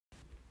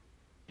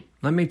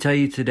Let me tell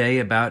you today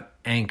about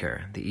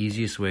Anchor, the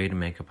easiest way to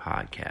make a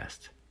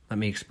podcast. Let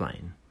me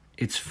explain.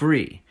 It's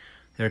free.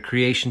 There are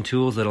creation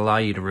tools that allow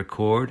you to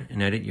record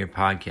and edit your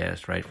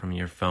podcast right from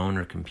your phone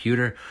or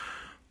computer,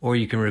 or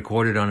you can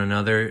record it on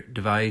another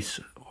device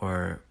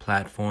or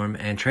platform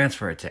and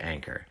transfer it to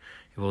Anchor.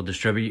 It will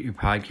distribute your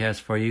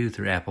podcast for you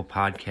through Apple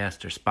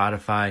Podcasts or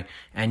Spotify,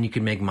 and you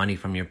can make money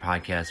from your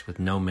podcast with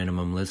no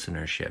minimum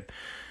listenership.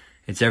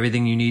 It's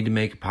everything you need to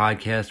make a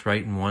podcast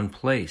right in one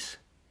place.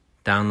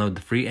 Download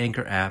the free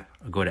Anchor app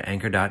or go to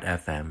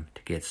anchor.fm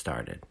to get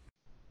started.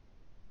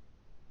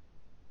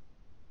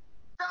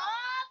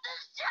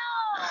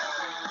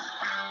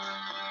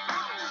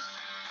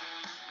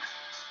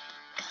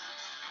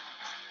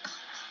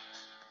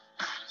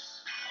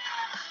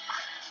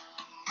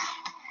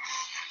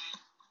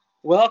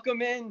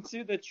 Welcome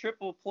into the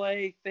Triple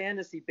Play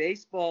Fantasy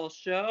Baseball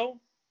Show.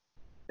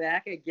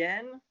 Back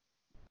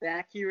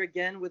here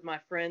again with my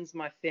friends,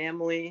 my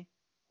family.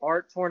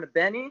 Art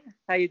Tornabene,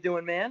 how you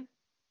doing, man?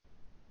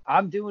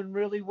 I'm doing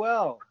really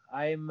well.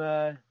 I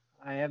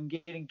am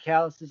getting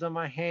calluses on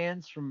my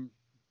hands from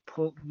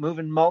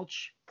moving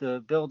mulch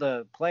to build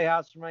a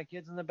playhouse for my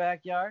kids in the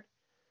backyard,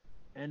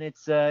 and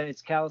it's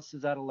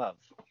calluses out of love.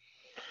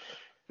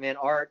 Man,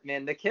 Art,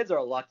 the kids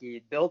are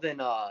lucky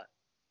building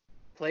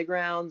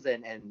playgrounds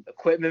and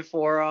equipment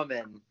for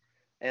them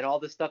and all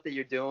the stuff that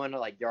you're doing,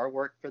 like yard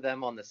work for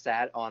them on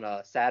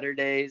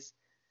Saturdays.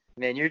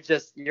 Man,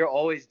 you're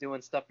always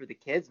doing stuff for the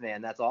kids,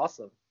 man. That's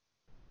awesome.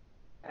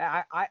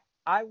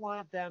 I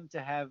want them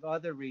to have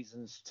other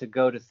reasons to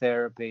go to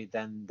therapy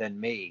than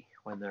me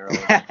when they're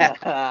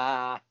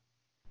older.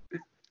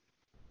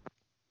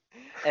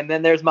 And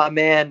then there's my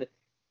man,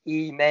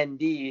 E.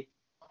 Mendy.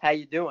 How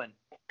you doing?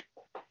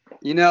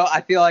 You know,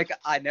 I feel like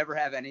I never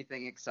have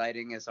anything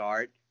exciting as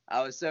Art.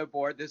 I was so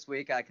bored this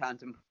week, I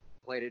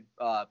contemplated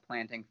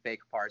planting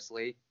fake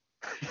parsley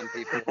in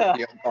people's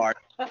yard.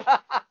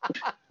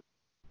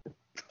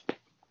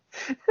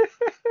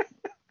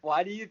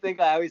 Why do you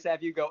think I always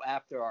have you go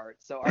after Art?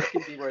 So Art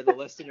can be where the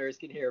listeners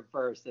can hear it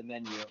first, and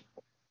then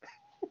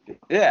you.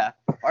 Yeah,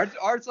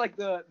 Art's like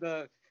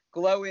the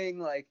glowing,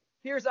 like,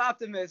 here's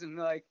optimism.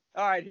 Like,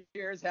 all right,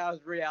 here's how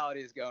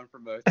reality is going for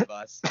most of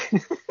us.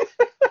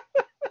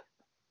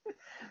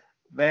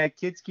 Man,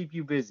 kids keep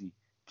you busy.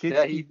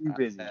 Keep you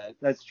busy.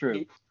 That's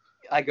true.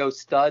 I go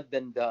stud,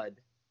 then dud.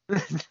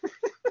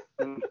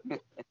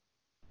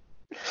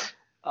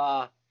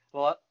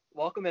 Well,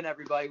 welcome in,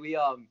 everybody. We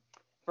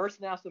first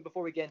announcement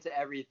before we get into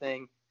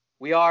everything,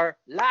 we are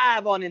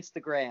live on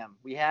Instagram.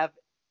 We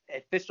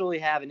officially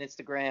have an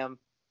Instagram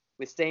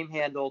with same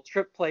handle,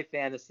 Trip Play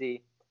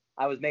Fantasy.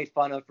 I was made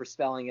fun of for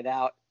spelling it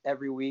out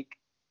every week.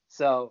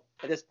 So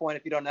at this point,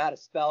 if you don't know how to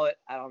spell it,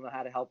 I don't know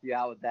how to help you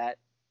out with that.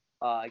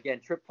 Again,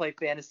 Trip Play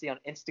Fantasy on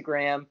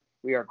Instagram.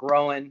 We are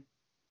growing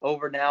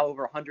over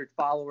 100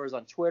 followers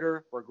on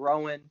Twitter. We're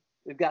growing.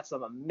 We've got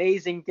some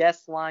amazing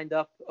guests lined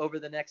up over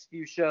the next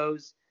few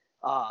shows.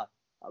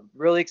 I'm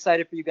really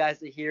excited for you guys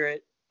to hear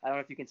it. I don't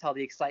know if you can tell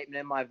the excitement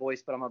in my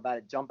voice, but I'm about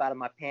to jump out of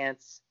my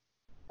pants.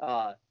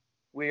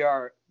 We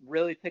are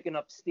really picking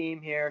up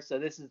steam here, so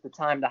this is the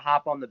time to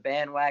hop on the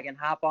bandwagon,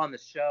 hop on the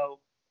show.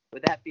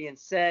 With that being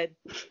said,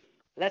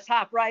 let's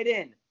hop right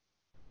in.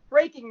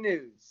 Breaking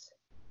news.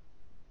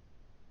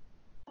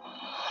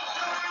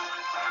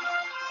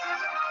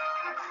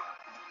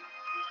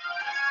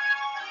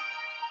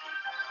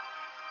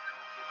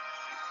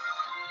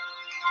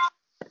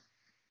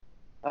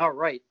 All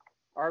right.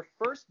 Our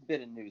first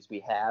bit of news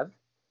we have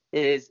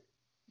is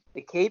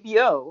the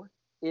KBO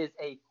is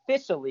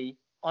officially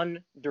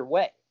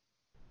underway.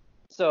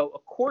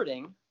 So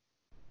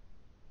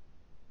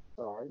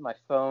my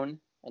phone,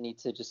 I need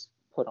to just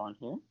put on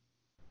here.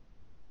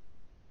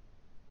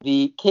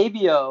 The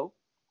KBO,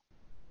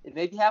 it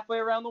may be halfway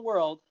around the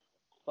world,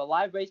 but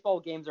live baseball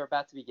games are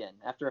about to begin.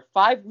 After a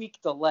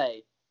 5-week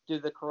delay due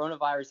to the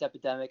coronavirus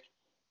epidemic,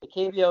 the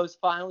KBO has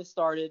finally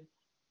started.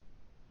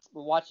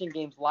 We're watching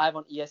games live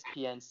on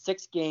ESPN,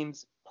 6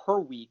 games per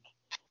week,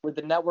 with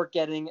the network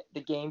getting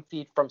the game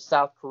feed from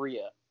South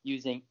Korea,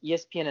 using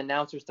ESPN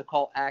announcers to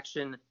call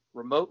action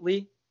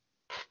remotely.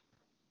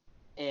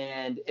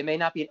 And it may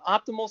not be an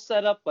optimal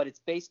setup, but it's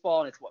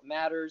baseball and it's what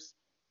matters.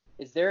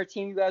 Is there a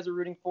team you guys are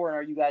rooting for, and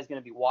are you guys going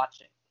to be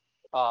watching?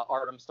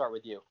 Art, I'm start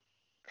with you.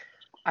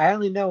 I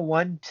only know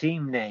one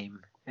team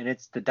name, and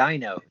it's the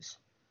Dinos.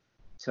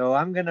 So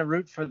I'm going to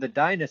root for the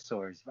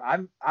Dinosaurs.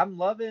 I'm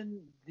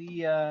loving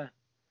the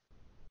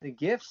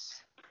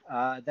gifts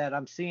that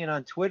I'm seeing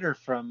on Twitter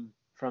from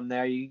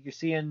there. You're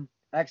seeing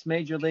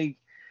ex-Major League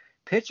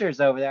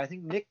pitchers over there. I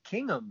think Nick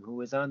Kingham, who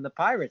was on the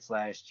Pirates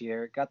last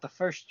year, got the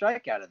first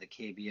strikeout of the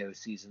KBO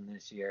season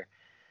this year.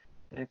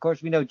 And, of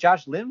course, we know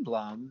Josh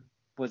Lindblom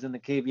was in the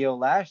KBO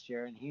last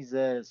year, and he's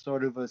a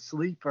sort of a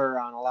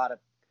sleeper on a lot of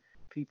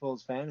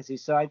people's fantasy.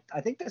 So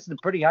I think this is a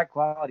pretty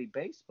high-quality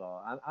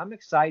baseball. I'm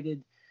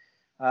excited.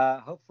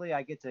 Hopefully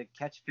I get to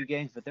catch a few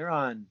games, but they're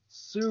on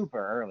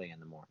super early in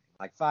the morning,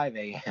 like 5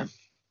 a.m.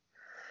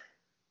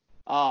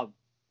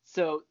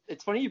 So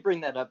it's funny you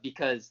bring that up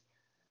because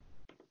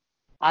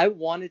I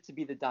wanted to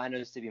be the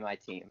Dinos to be my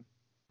team.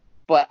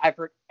 But I've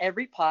heard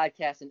every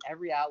podcast and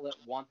every outlet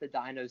want the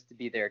Dinos to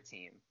be their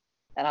team.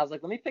 And I was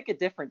like, let me pick a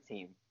different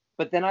team.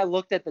 But then I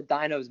looked at the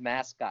Dinos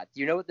mascot.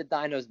 Do you know what the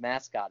Dinos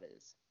mascot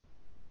is?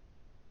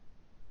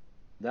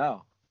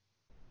 No.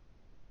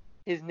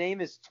 His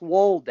name is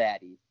Swole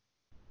Daddy.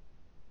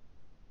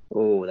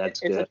 Oh,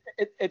 that's good.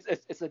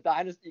 It's a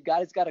dinosaur. You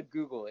guys got to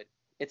Google it.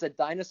 It's a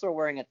dinosaur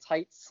wearing a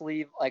tight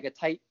sleeve, like a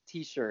tight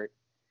T-shirt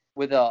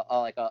with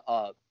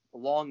a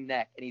long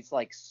neck, and he's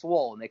like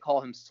swole, and they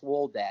call him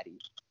Swole Daddy.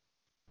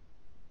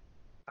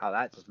 Oh,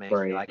 that just makes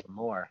me like him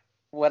more.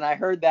 When I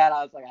heard that,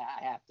 I was like,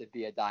 I have to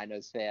be a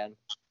Dinos fan.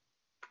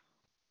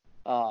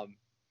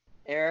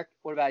 Eric,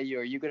 what about you?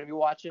 Are you going to be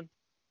watching?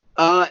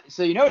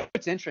 So you know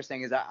what's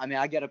interesting is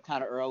I get up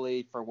kind of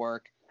early for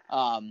work.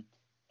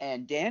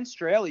 And Dan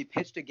Straley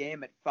pitched a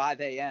game at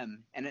 5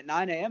 a.m. and at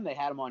 9 a.m. they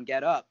had him on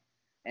Get Up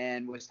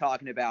and was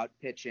talking about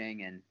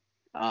pitching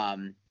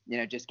and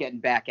just getting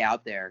back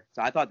out there.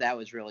 So I thought that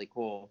was really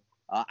cool.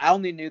 I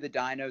only knew the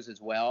Dinos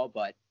as well,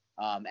 but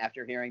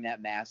after hearing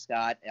that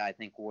mascot, I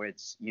think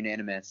it's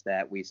unanimous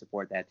that we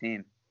support that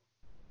team.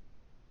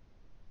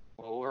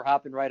 Well, we're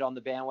hopping right on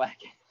the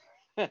bandwagon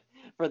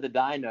for the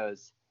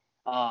Dinos.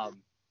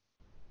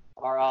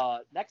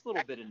 Our next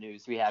little bit of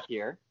news we have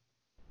here.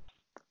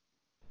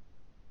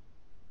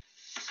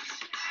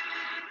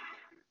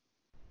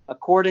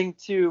 According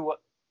to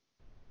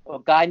a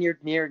guy near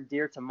and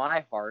dear to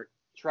my heart,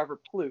 Trevor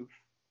Plouffe,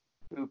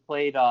 who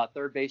played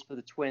third base for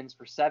the Twins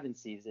for 7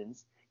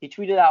 seasons, he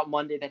tweeted out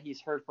Monday that he's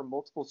heard from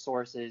multiple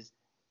sources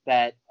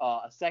that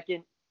a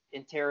second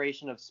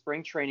iteration of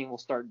spring training will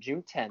start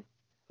June 10th,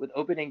 with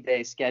opening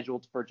day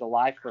scheduled for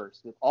July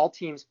 1st, with all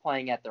teams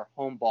playing at their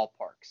home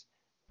ballparks.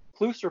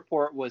 Plouffe's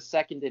report was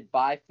seconded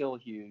by Phil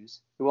Hughes,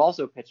 who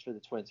also pitched for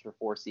the Twins for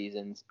 4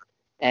 seasons.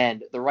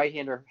 And the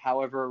right-hander,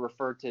 however,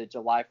 referred to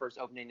July 1st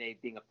opening day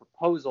being a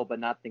proposal,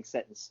 but not being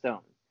set in stone.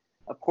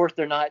 Of course,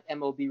 they're not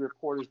MLB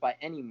reporters by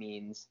any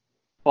means,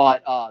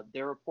 but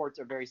their reports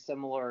are very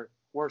similar.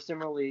 Were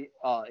similarly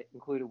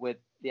included with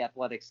the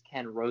Athletics'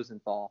 Ken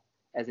Rosenthal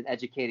as an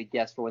educated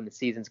guess for when the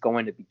season's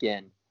going to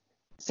begin.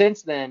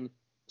 Since then,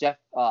 Jeff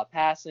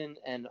Passan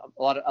and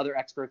a lot of other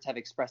experts have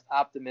expressed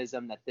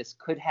optimism that this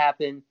could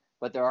happen,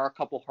 but there are a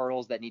couple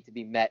hurdles that need to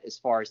be met as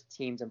far as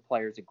teams and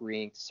players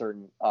agreeing to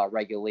certain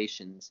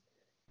regulations.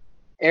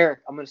 Eric,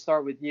 I'm going to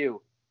start with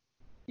you.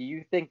 Do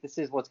you think this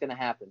is what's going to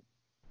happen?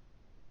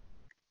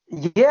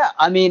 Yeah,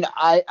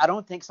 I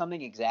don't think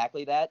something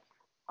exactly that.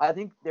 I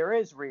think there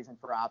is reason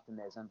for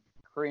optimism.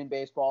 Korean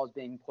baseball is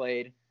being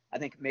played. I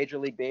think Major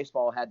League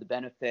Baseball had the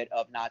benefit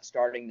of not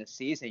starting the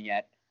season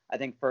yet. I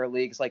think for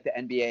leagues like the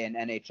NBA and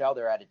NHL,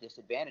 they're at a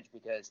disadvantage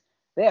because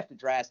they have to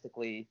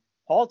drastically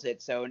halt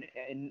it. So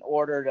in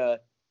order to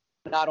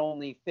not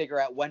only figure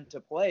out when to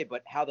play,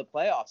 but how the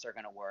playoffs are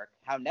going to work,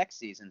 how next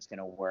season's going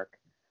to work.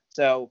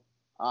 So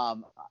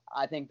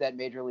I think that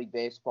Major League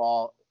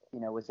Baseball,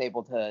 was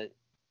able to,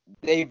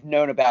 they've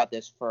known about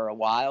this for a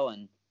while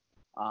and,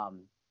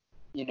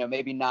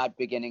 maybe not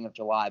beginning of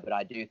July, but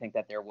I do think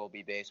that there will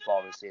be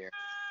baseball this year.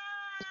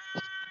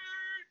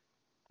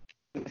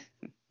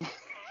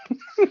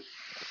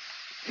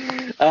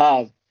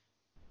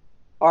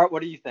 Art,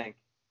 what do you think?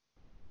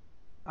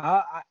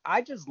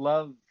 I just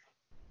love.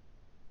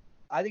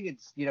 I think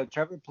it's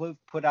Trevor Plouffe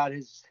put out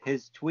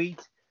his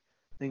tweet,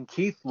 then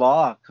Keith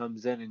Law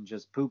comes in and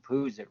just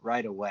poo-poos it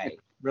right away,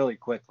 really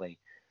quickly,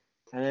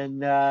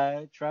 and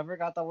then Trevor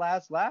got the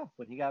last laugh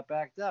when he got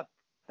backed up.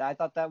 I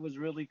thought that was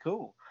really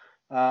cool.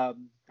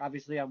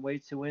 Obviously, I'm way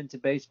too into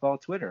baseball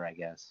Twitter, I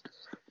guess,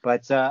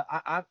 but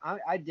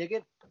I dig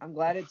it. I'm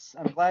glad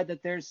that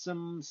there's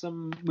some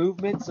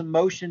movement, some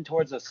motion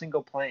towards a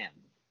single plan.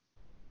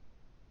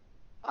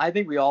 I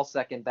think we all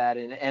second that,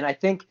 and I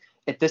think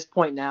at this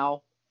point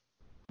now,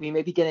 we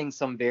may be getting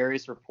some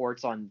various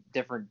reports on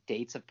different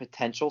dates of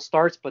potential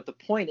starts, but the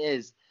point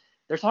is,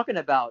 they're talking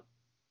about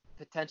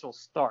potential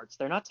starts.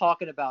 They're not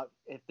talking about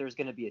if there's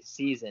going to be a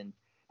season.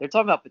 They're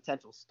talking about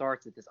potential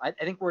starts at this. I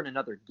think we're in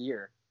another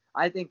gear.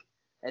 I think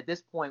at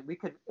this point we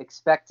could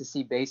expect to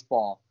see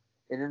baseball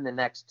within the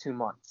next 2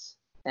 months,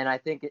 and I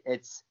think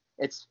it's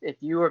if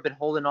you have been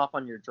holding off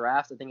on your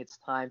drafts, I think it's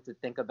time to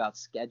think about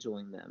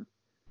scheduling them.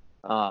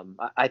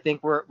 I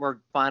think we're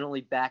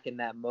finally back in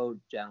that mode,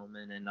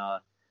 gentlemen, and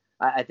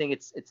I think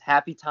it's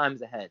happy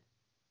times ahead.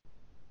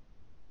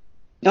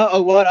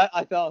 No, what?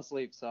 I fell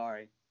asleep.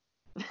 Sorry.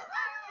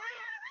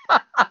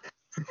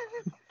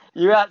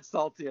 You're not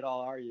salty at all,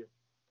 are you?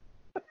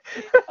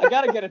 I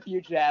gotta get a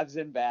few jabs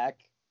in back.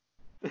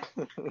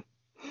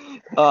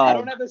 I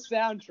don't have a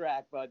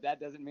soundtrack, but that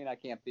doesn't mean I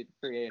can't be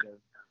creative.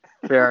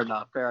 Fair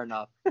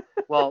enough.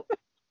 Well,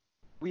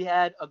 we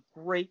had a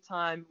great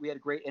time. We had a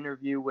great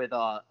interview with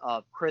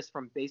Chris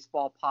from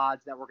Baseball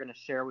Pods that we're going to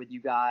share with you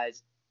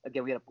guys.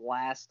 Again, we had a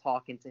blast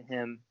talking to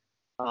him.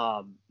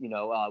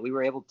 We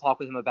were able to talk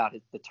with him about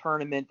the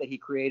tournament that he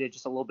created,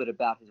 just a little bit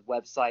about his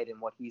website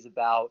and what he's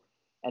about.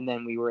 And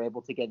then we were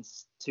able to get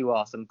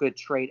to some good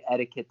trade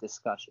etiquette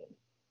discussion.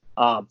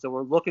 So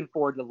we're looking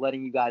forward to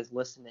letting you guys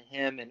listen to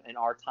him and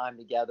our time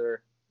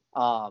together.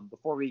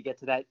 Before we get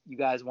to that, you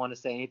guys want to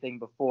say anything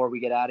before we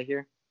get out of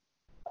here?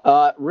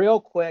 Real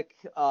quick,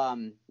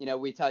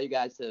 we tell you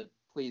guys to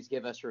please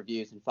give us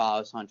reviews and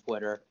follow us on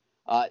Twitter.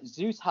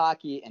 Zeus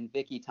Hockey and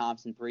Vicky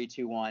Thompson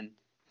 321.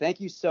 Thank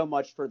you so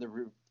much for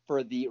the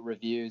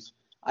reviews.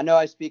 I know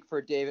I speak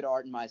for David,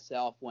 Art, and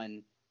myself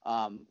when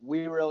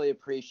we really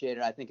appreciate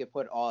it. I think it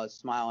put a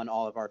smile on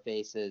all of our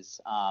faces.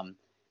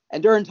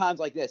 And during times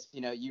like this,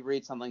 you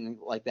read something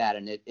like that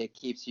and it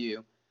keeps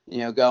you,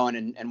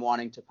 going and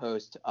wanting to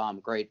post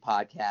great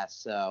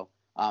podcasts. So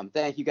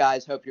thank you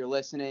guys. Hope you're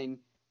listening.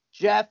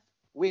 Jeff,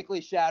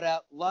 weekly shout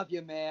out. Love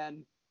you,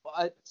 man.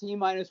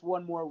 T-minus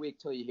one more week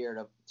till you hear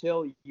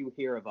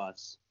of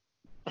us.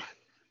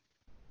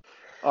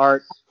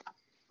 Art,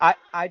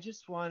 I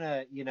just want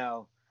to,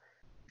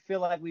 feel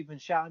like we've been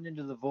shouting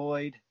into the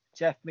void.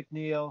 Jeff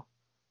McNeil,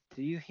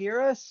 do you hear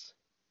us?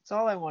 That's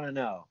all I want to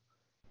know.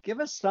 Give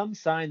us some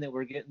sign that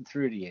we're getting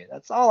through to you.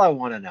 That's all I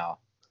want to know.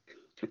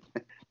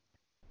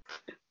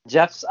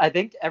 Jeff's, I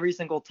think every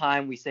single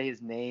time we say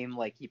his name,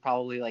 like he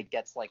probably like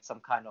gets like some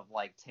kind of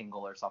like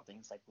tingle or something.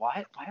 He's like,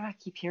 why do I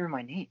keep hearing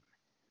my name?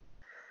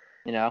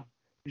 You're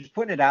just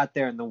putting it out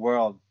there in the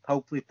world.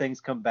 Hopefully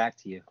things come back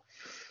to you.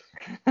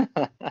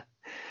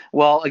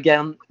 Well,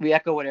 again, we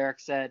echo what Eric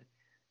said.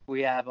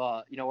 We have,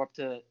 we're up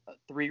to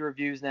 3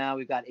 reviews now.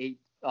 We've got 8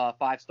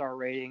 5-star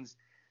ratings.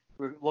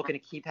 We're looking to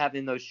keep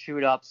having those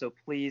shoot up. So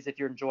please, if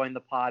you're enjoying the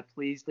pod,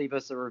 please leave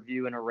us a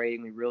review and a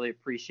rating. We really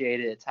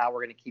appreciate it. It's how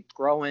we're going to keep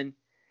growing.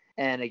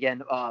 And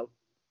again,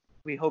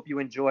 we hope you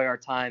enjoy our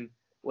time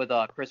with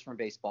Chris from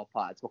Baseball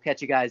Pods. We'll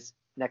catch you guys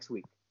next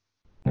week.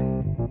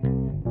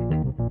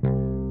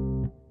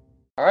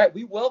 All right,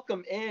 we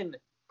welcome in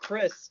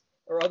Chris,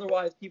 or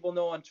otherwise people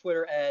know on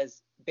Twitter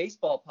as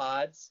Baseball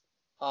Pods.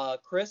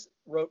 Chris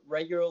wrote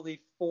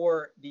regularly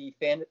for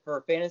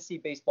fantasy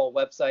baseball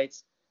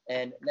websites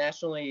and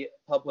nationally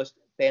published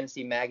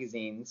fantasy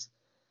magazines.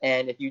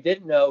 And if you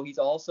didn't know, he's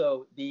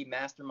also the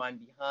mastermind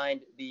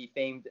behind the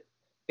famed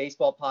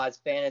Baseball Pods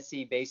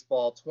Fantasy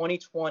Baseball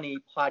 2020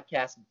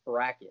 podcast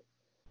bracket.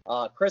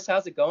 Chris,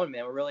 how's it going,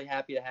 man? We're really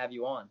happy to have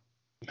you on.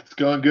 It's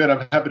going good.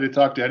 I'm happy to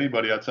talk to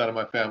anybody outside of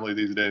my family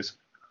these days.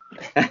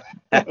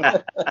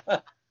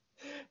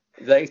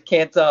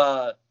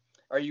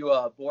 Are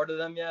you bored of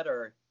them yet,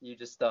 or you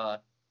just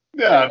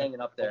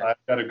hanging up there? I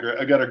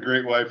got a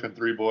great wife and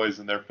 3 boys,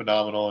 and they're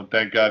phenomenal. And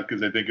thank God,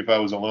 because I think if I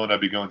was alone, I'd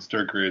be going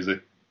stir crazy.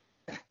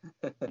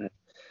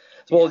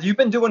 Well, you've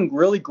been doing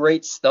really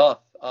great stuff.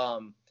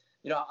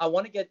 I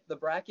want to get the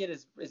bracket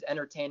is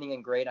entertaining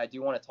and great. I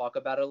do want to talk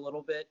about it a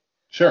little bit.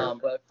 Sure.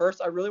 But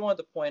first, I really wanted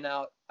to point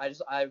out, I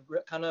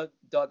kind of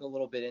dug a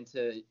little bit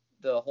into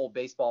the whole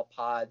Baseball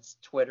Pods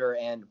Twitter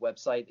and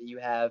website that you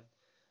have.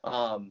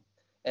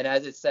 And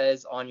as it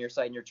says on your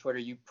site and your Twitter,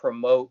 you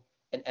promote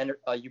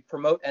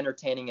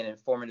entertaining and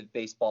informative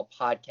baseball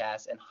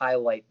podcasts and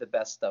highlight the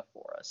best stuff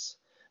for us.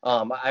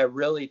 I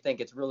really think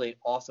it's really an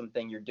awesome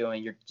thing you're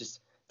doing. You're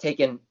just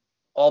taking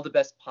all the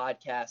best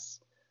podcasts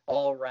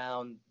all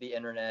around the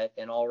internet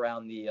and all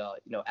around the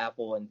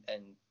Apple and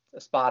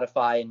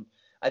Spotify, and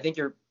I think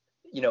you're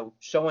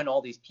showing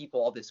all these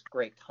people all this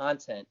great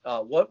content.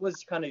 What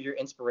was kind of your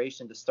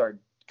inspiration to start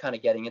kind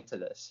of getting into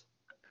this?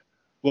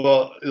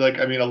 Well,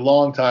 a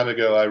long time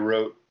ago, I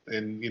wrote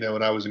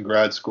when I was in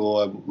grad school,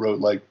 I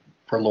wrote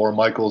for Laura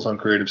Michaels on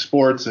Creative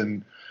Sports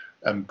and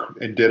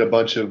did a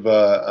bunch of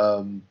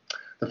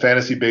the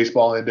Fantasy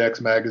Baseball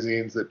Index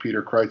magazines that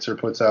Peter Kreitzer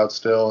puts out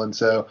still. And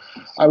so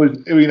I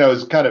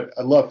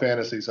love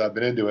fantasy, so I've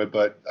been into it,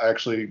 but I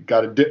actually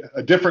got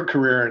a different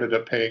career ended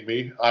up paying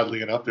me,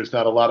 oddly enough. There's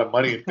not a lot of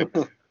money in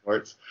fantasy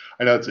sports.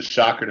 I know it's a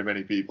shocker to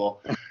many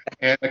people.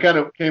 And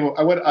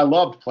I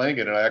loved playing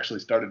it, and I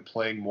actually started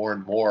playing more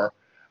and more.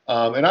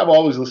 And I've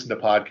always listened to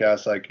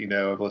podcasts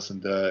I've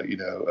listened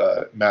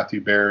to,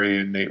 Matthew Berry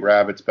and Nate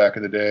Ravitz back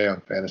in the day on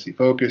Fantasy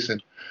Focus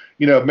and,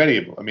 many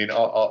of them. I mean,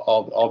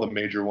 all the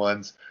major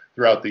ones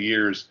throughout the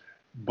years.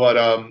 But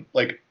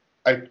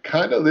I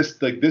kind of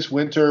this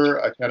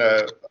winter, I kind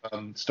of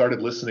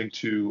started listening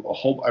to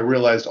I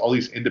realized all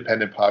these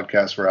independent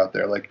podcasts were out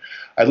there.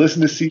 I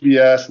listened to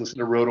CBS, listened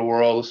to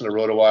Roto-World, listened to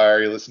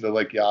RotoWire, you listen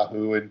to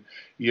Yahoo and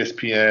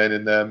ESPN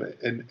and them.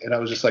 And I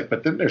was just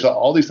but then there's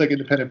all these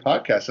independent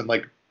podcasts and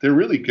they're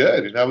really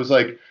good. And I was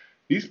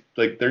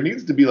there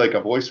needs to be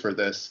a voice for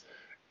this.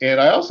 And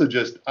I also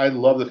I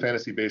love the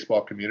fantasy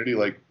baseball community.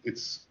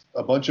 It's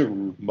a bunch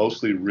of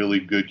mostly really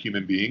good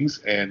human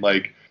beings. And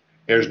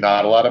there's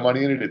not a lot of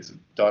money in it. It's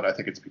done. I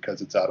think it's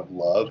because it's out of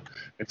love.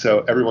 And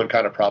so everyone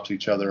kind of props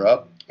each other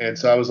up. And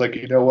so I was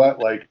you know what?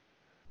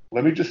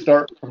 Let me just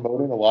start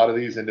promoting a lot of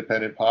these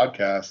independent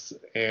podcasts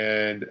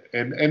and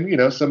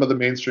some of the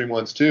mainstream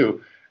ones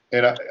too.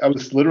 And I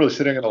was literally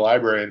sitting in the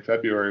library in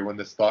February when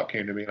this thought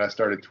came to me, and I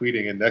started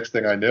tweeting. And next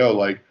thing I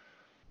know,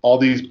 all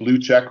these blue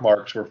check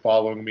marks were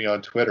following me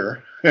on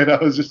Twitter. And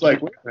I was just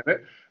wait a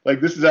minute,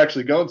 this is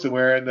actually going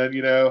somewhere. And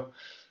then,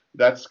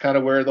 that's kind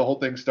of where the whole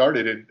thing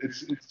started. And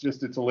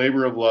it's a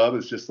labor of love.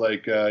 It's just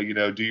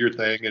do your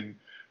thing and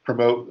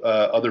promote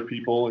other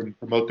people and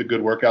promote the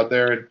good work out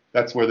there. And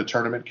that's where the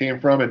tournament came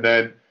from. And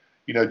then,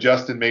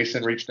 Justin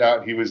Mason reached out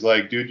and he was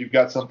like, dude, you've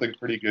got something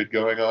pretty good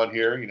going on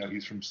here.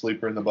 He's from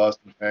Sleeper in the Bust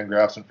and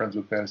Fangraphs and Friends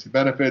with Fantasy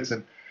Benefits.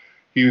 And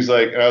he was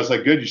like, and I was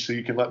like, good, so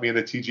you can let me in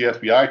the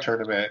TGFBI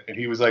tournament. And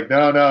he was like,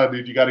 no,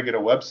 dude, you got to get a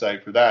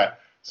website for that.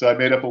 So I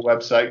made up a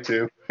website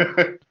too.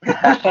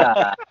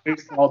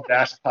 It's called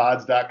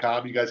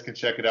dashpods.com. You guys can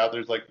check it out.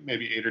 There's like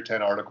maybe 8 or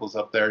 10 articles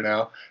up there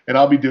now, and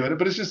I'll be doing it.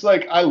 But it's just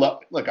like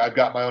I've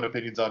got my own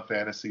opinions on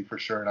fantasy for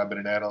sure, and I've been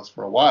an analyst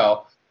for a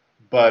while.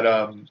 But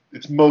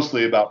it's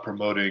mostly about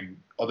promoting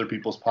other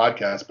people's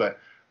podcasts. But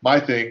my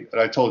thing that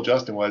I told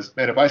Justin was,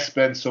 man, if I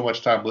spend so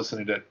much time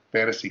listening to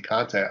fantasy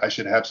content, I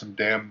should have some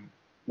damn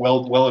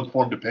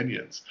well-informed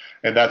opinions,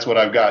 and that's what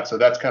I've got. So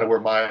that's kind of where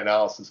my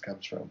analysis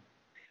comes from.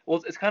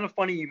 Well, it's kind of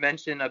funny you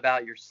mentioned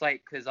about your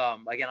site because,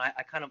 again,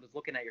 I kind of was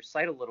looking at your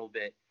site a little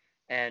bit,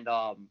 and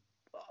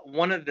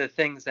one of the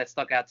things that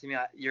stuck out to me,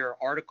 your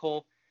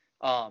article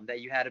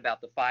that you had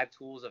about the 5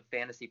 tools of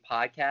fantasy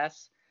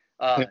podcasts.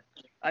 I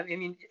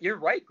mean, you're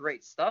right.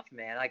 Great stuff,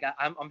 man.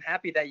 I'm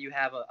happy that you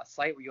have a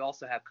site where you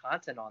also have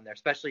content on there,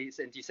 especially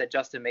since you said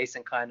Justin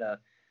Mason kind of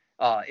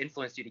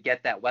influenced you to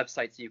get that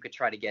website so you could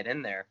try to get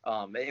in there.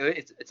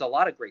 It's a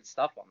lot of great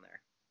stuff on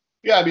there.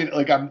 Yeah, I mean,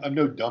 like I'm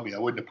no dummy. I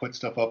wouldn't have put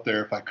stuff up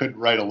there if I couldn't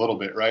write a little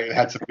bit, right? It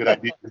had some good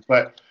ideas,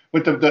 but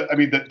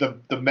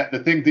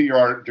the thing that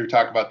you're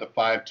talking about, the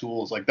 5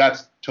 tools, like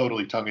that's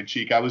totally tongue in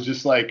cheek. I was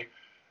just like,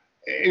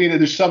 I mean,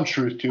 there's some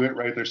truth to it,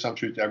 right? There's some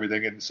truth to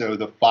everything, and so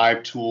the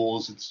 5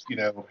 tools, it's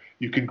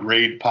you can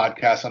grade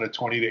podcasts on a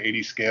 20 to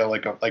 80 scale,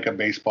 like a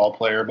baseball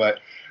player, but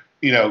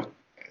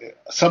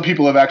some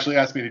people have actually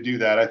asked me to do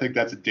that. I think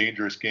that's a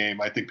dangerous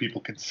game. I think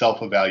people can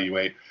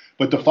self-evaluate.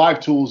 But the 5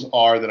 tools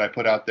are that I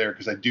put out there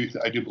because I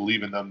do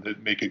believe in them to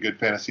make a good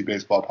fantasy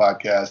baseball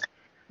podcast.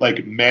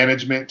 Like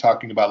management,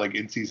 talking about like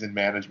in-season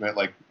management,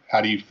 like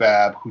how do you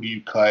fab, who do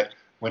you cut,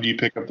 when do you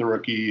pick up the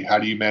rookie, how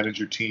do you manage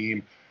your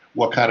team,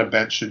 what kind of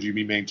bench should you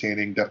be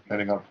maintaining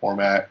depending on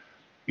format.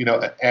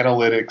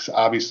 Analytics,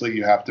 obviously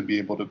you have to be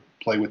able to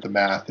play with the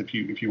math if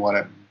you want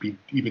to be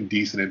even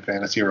decent in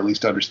fantasy or at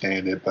least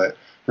understand it. But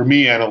for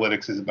me,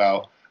 analytics is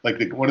about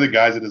one of the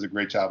guys that does a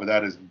great job of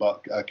that is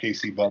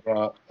Casey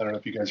Bubba. I don't know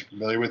if you guys are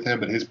familiar with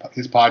him, but his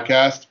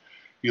podcast,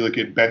 you look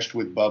at Benched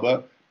with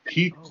Bubba,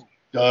 he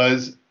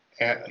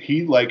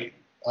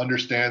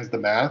understands the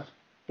math,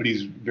 but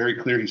he's very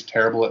clear he's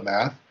terrible at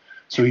math.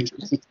 So he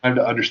takes the time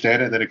to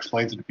understand it and then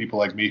explains it to people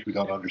like me who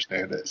don't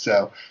understand it.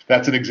 So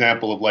that's an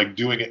example of like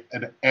doing it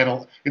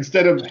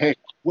instead of, hey,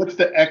 what's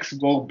the X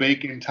roll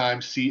bacon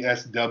times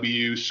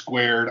CSW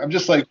squared? I'm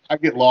just like, I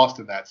get lost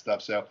in that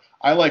stuff. So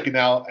I like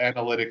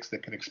analytics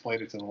that can explain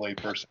it to the lay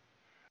person.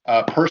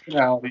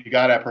 Personality, you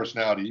got to have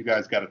personality. You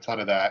guys got a ton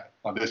of that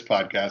on this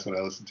podcast when I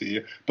listen to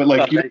you. But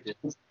like, you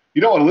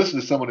don't want to listen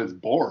to someone that's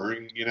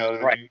boring,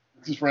 Right.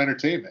 This is for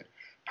entertainment.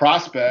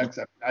 Prospects,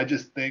 I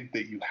just think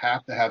that you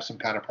have to have some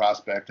kind of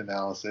prospect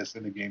analysis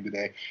in the game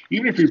today.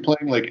 Even if you're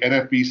playing like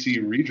NFBC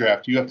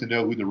redraft, you have to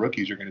know who the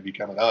rookies are going to be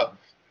coming up.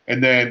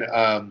 And then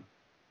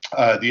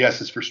the S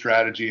is for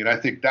strategy. And I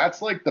think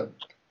that's like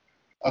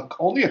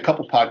only a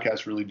couple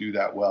podcasts really do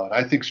that well. And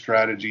I think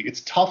strategy,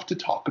 it's tough to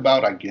talk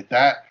about. I get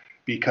that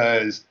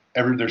because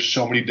there's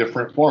so many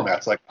different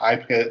formats. Like I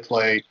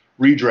play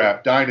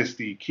redraft,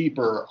 dynasty,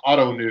 keeper,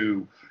 auto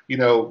new,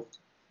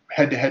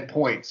 head-to-head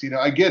points.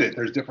 I get it.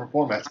 There's different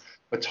formats,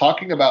 but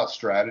talking about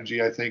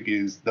strategy, I think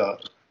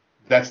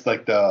that's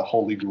like the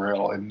holy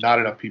grail, and not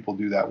enough people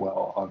do that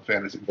well on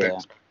fantasy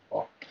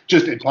baseball,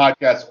 just in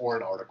podcasts or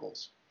in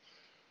articles.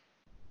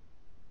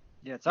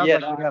 Yeah, it sounds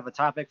like we have a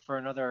topic for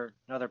another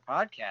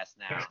podcast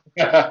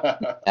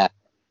now.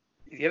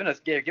 You're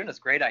giving us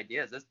great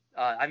ideas.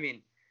 I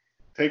mean,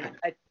 take them.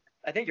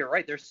 I think you're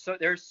right.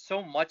 There's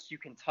so much you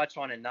can touch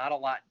on and not a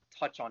lot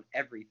touch on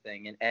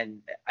everything.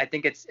 And I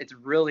think it's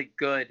really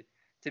good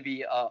to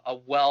be a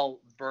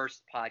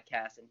well-versed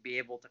podcast and be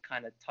able to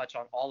kind of touch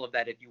on all of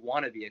that if you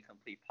want to be a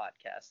complete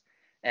podcast.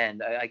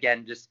 And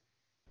again, just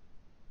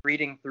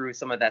reading through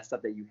some of that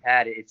stuff that you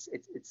had, it's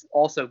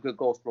also good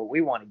goals for what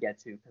we want to get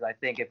to, because I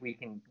think if we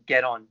can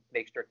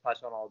make sure to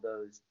touch on all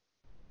those,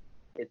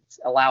 it's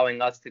allowing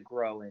us to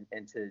grow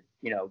and to,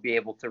 be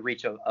able to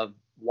reach a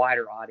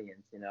wider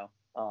audience,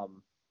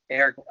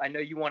 Eric, I know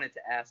you wanted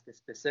to ask a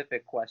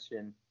specific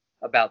question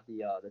about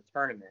the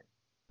tournament.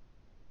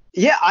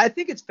 Yeah, I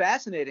think it's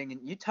fascinating,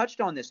 and you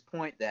touched on this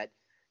point that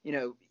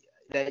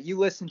that you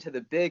listen to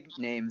the big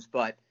names,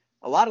 but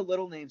a lot of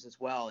little names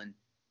as well, and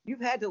you've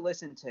had to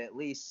listen to at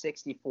least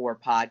 64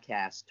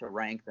 podcasts to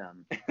rank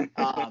them.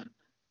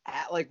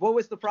 What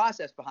was the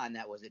process behind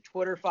that? Was it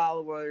Twitter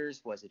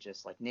followers? Was it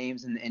just like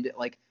names and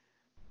like?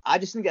 I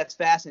just think that's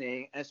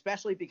fascinating, and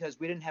especially because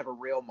we didn't have a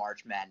real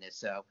March Madness,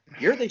 so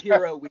you're the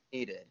hero we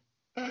needed.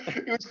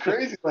 It was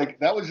crazy. Like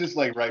that was just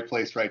like right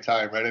place, right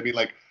time, right? I mean,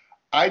 like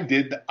I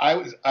did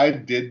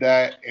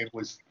that and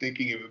was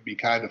thinking it would be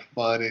kind of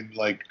fun and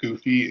like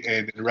goofy,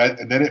 and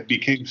then it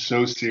became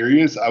so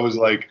serious. I was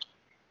like,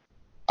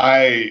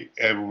 I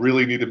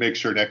really need to make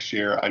sure next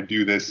year I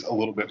do this a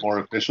little bit more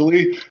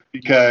officially,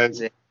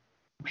 because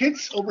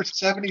hits over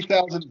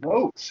 70,000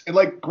 votes. And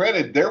like,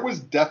 granted, there was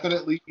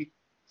definitely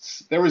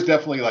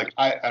like,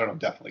 I don't know,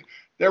 definitely.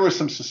 There was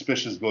some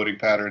suspicious voting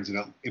patterns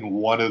in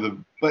one of the,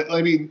 but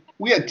I mean,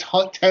 we had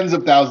tens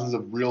of thousands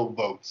of real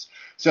votes.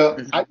 So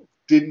I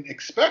didn't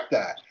expect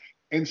that.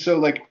 And so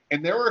like,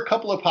 and there were a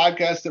couple of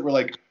podcasts that were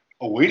like,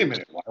 oh, wait a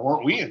minute, why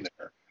weren't we in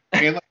there?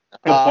 And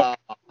like,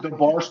 the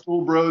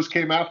Barstool Bros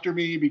came after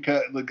me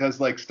because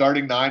like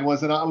Starting Nine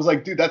wasn't on. I was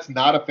like, dude, that's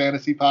not a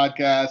fantasy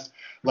podcast.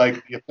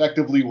 Like the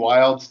Effectively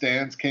Wild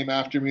stands came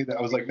after me. That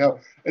I was like, no.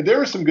 And there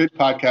were some good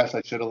podcasts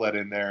I should have let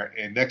in there.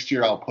 And next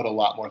year I'll put a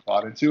lot more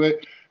thought into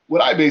it.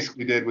 What I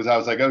basically did was I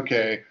was like,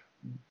 okay,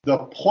 the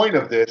point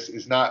of this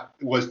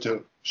was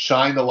to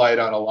shine the light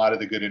on a lot of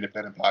the good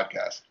independent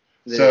podcasts.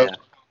 Yeah.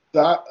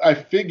 So I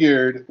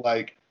figured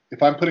like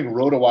if I'm putting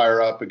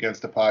RotoWire up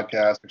against a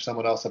podcast or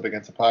someone else up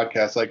against a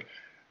podcast, like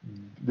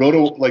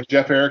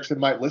Jeff Erickson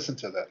might listen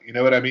to that. You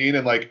know what I mean?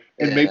 And like,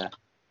 and maybe.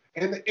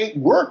 And it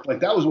worked.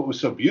 Like that was what was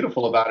so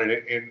beautiful about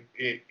it. And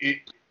it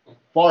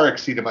far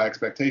exceeded my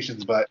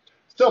expectations, but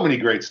so many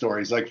great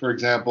stories. Like, for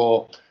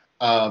example,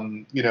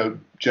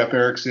 Jeff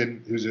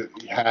Erickson,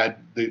 had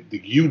the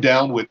You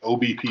Down with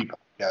OBP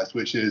podcast,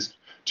 which is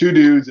two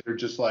dudes that are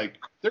just like,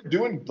 they're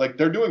doing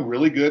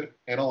really good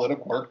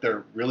analytic work.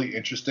 They're really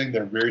interesting.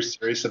 They're very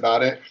serious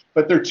about it,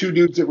 but they're two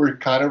dudes that were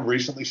kind of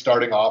recently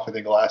starting off, I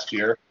think last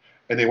year,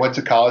 and they went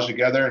to college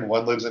together, and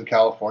one lives in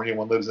California,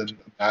 one lives in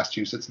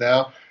Massachusetts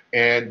now.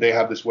 And they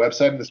have this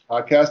website and this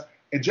podcast.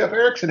 And Jeff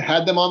Erickson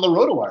had them on the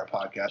RotoWire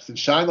podcast and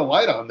shined the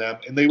light on them.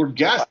 And they were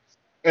guests.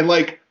 And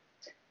like,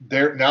 they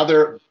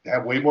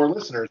have way more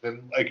listeners.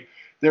 And like,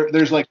 there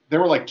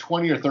were like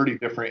 20 or 30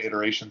 different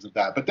iterations of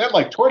that. But then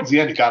like towards the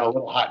end, it got a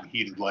little hot and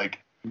heated. Like,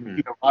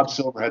 Rob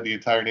Silver had the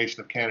entire nation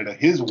of Canada.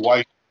 His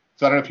wife,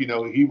 so I don't know if you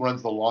know, he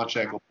runs the Launch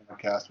Angle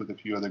podcast with a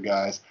few other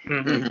guys.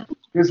 Mm-hmm.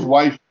 His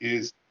wife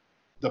is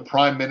the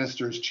Prime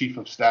Minister's chief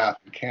of staff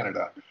in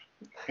Canada.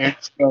 And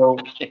so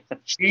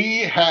she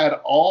had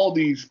all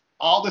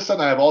of a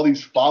sudden I have all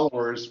these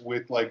followers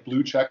with like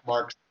blue check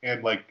marks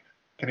and like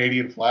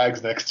Canadian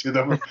flags next to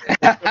them.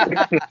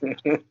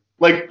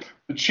 Like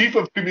the chief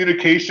of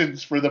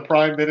communications for the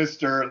Prime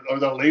Minister of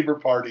the Labour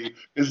Party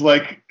is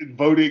like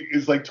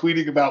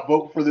tweeting about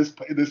vote for this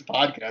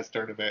podcast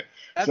tournament.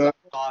 That's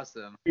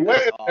awesome. It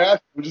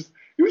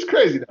was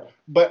crazy though.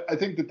 But I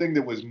think the thing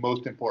that was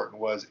most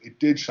important was it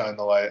did shine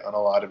the light on a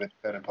lot of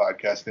independent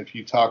podcasts. And if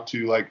you talk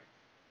to like,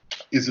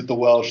 Is It the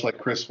Welsh, like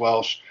Chris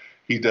Welsh,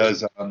 he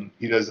does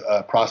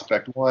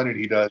Prospect One, and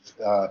he does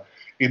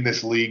In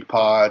This League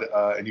pod,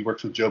 and he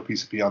works with Joe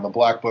PCP on the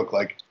Black Book.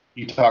 Like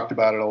he talked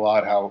about it a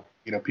lot, how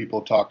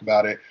people talk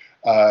about it.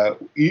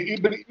 But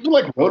even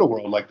like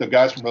RotoWorld, like the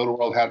guys from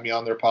RotoWorld had me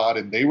on their pod,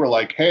 and they were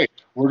like, "Hey,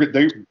 we're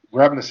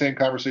having the same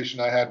conversation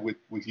I had with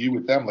you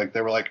with them." Like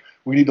they were like,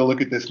 "We need to look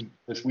at this.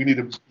 We need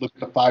to look at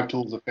the 5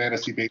 Tools of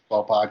Fantasy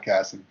Baseball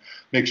podcast and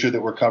make sure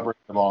that we're covering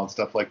them all and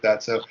stuff like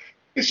that." So.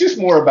 It's just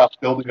more about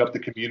building up the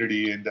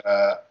community, and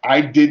I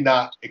did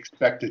not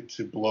expect it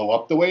to blow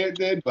up the way it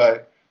did,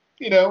 but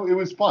it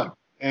was fun.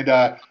 And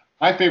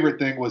my favorite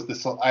thing was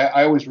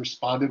I always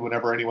responded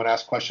whenever anyone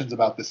asked questions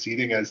about the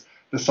seating as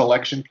the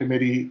selection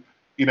committee,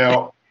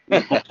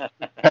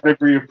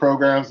 pedigree of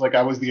programs, like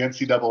I was the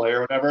NCAA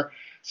or whatever.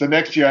 So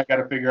next year I got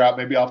to figure out,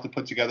 maybe I'll have to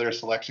put together a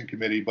selection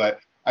committee, but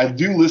I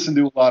do listen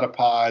to a lot of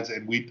pods,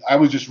 and I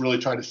was just really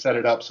trying to set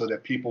it up so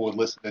that people would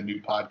listen to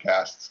new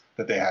podcasts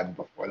that they hadn't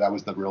before. That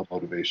was the real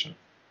motivation.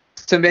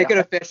 To make it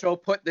official,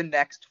 put the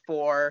next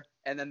 4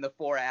 and then the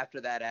 4 after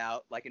that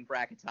out, like in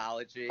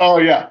bracketology. Oh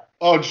yeah.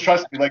 Oh, just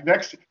trust me. Like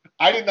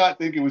I did not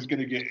think it was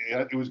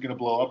gonna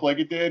blow up like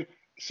it did.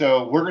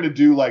 So we're gonna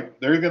do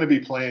there's gonna be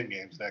playing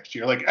games next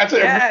year. Like that's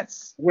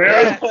yes.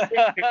 Like,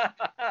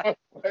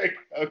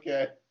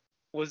 okay.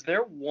 Was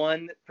there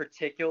one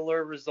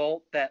particular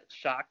result that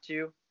shocked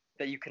you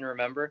that you can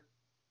remember?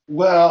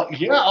 Well,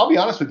 yeah, I'll be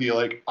honest with you.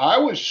 Like, I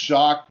was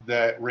shocked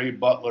that Ray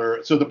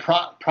Butler. So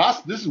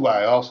this is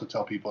why I also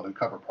tell people to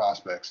cover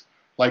prospects.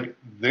 Like,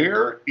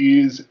 there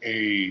is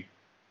a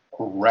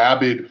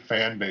rabid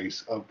fan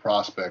base of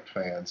prospect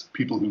fans,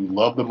 people who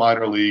love the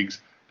minor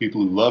leagues,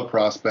 people who love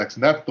prospects,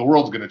 and the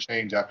world's going to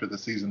change after the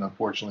season,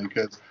 unfortunately,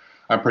 because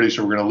I'm pretty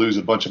sure we're going to lose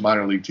a bunch of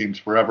minor league teams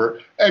forever.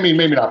 I mean,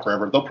 maybe not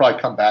forever. They'll probably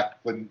come back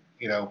when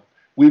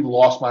we've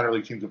lost minor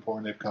league teams before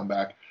and they've come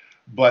back.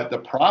 But the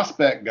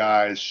prospect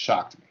guys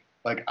shocked me.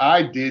 Like,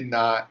 I didn't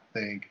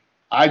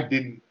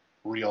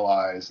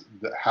realize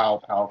how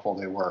powerful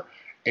they were.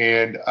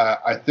 And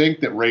I think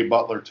that Ray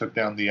Butler took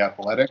down The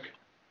Athletic,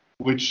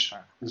 which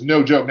is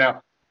no joke.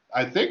 Now,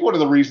 I think one of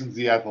the reasons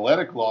The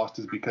Athletic lost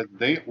is because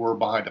they were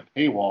behind a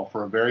paywall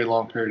for a very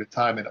long period of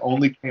time and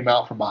only came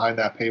out from behind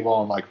that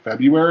paywall in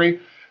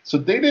February. So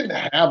they didn't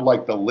have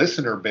the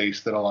listener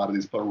base that a lot of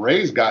these, but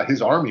Ray's got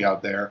his army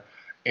out there,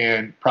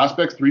 and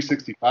Prospects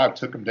 365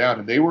 took them down.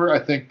 And they were, I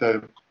think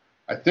that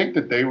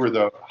they were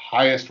the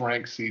highest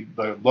ranked seed,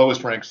 the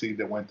lowest ranked seed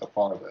that went the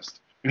farthest.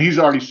 And he's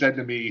already said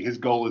to me his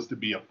goal is to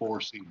be a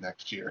 4 seed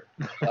next year.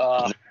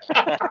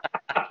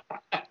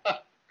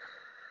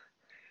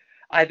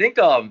 I think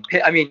I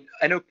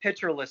know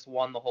Pitcherless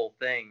won the whole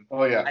thing.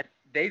 Oh yeah.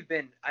 They've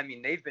been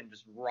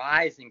just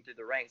rising through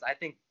the ranks. I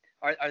think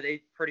are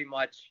they pretty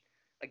much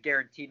a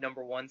guaranteed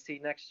number 1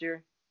 seed next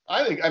year?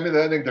 I think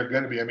they're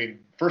going to be. I mean,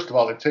 first of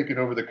all, they're taking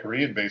over the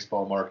Korean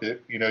baseball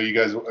market. You know, you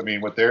guys. I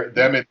mean, with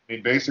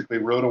basically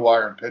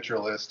RotoWire and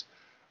PitcherList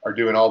are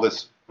doing all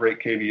this great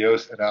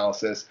KBO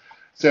analysis.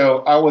 So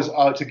I was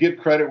to give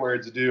credit where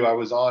it's due. I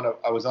was on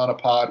a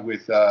pod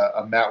with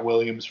Matt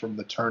Williams from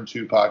the Turn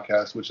 2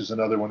 podcast, which is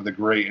another one of the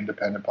great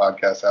independent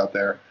podcasts out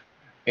there.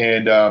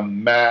 And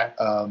Matt,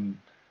 I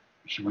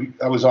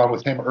was on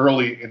with him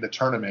early in the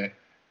tournament,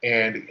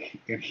 and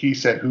he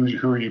said, "Who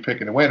are you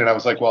picking to win?" And I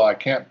was like, "Well, I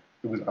can't.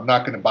 I'm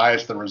not going to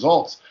bias the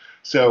results."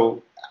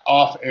 So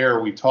off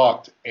air we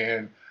talked,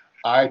 and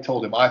I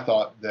told him I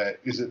thought that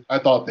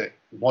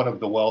one of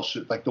the Welsh,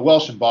 like the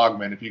Welsh and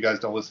Bogman, if you guys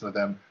don't listen to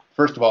them,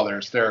 first of all, they're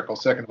hysterical.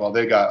 Second of all,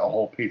 they got a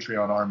whole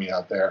Patreon army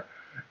out there.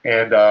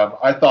 And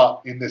I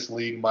thought in this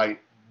league might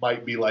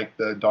be like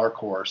the dark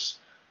horse.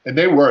 And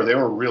they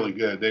were really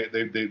good. They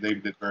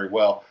did very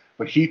well.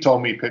 But he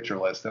told me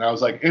PitcherList. And I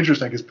was like,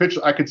 interesting, because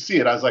I could see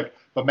it. I was like,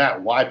 but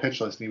Matt, why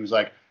PitcherList? And he was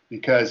like,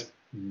 because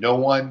no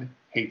one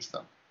hates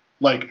them.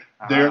 Like,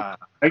 they're the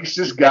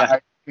nicest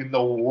guy in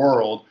the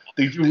world.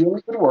 They do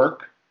really good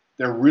work.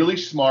 They're really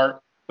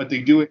smart, but they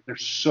do it. They're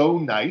so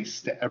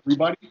nice to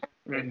everybody,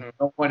 and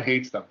no one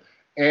hates them.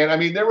 And I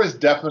mean, there was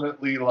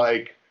definitely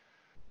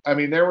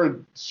there were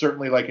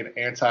certainly like an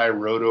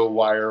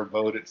anti-RotoWire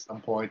vote at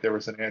some point. There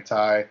was an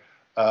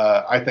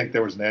I think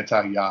there was an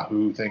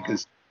anti-Yahoo thing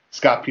because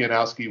Scott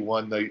Pianowski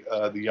won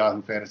the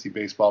Yahoo Fantasy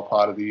Baseball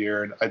Pod of the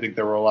Year, and I think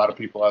there were a lot of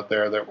people out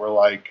there that were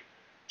like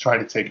trying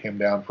to take him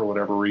down for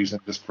whatever reason,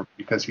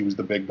 because he was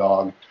the big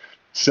dog.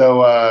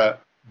 So, I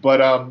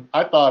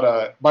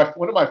thought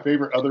one of my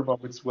favorite other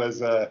moments was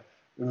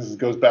this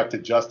goes back to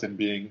Justin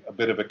being a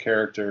bit of a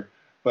character,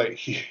 but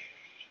he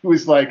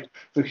was like,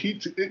 so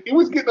it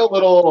was getting a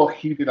little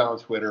heated on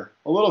Twitter,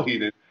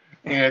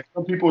 and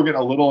some people were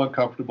getting a little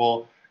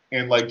uncomfortable,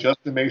 and like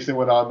Justin Mason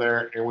went on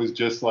there and was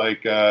just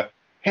like,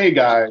 hey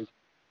guys,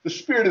 the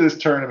spirit of this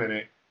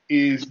tournament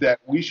is that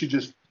we should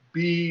just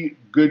be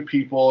good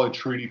people and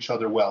treat each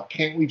other well.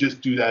 Can't we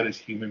just do that as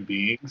human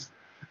beings?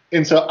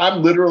 And so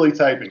I'm literally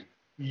typing,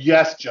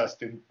 yes,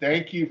 Justin,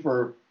 thank you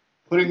for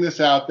putting this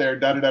out there.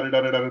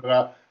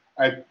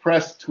 I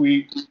press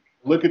tweet,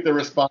 look at the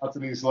response,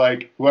 and he's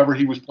like, whoever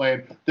he was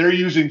playing, they're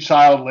using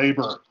child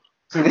labor.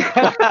 So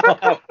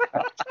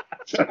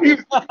he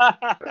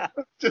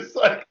was just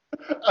like,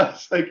 I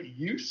was like,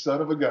 you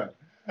son of a gun.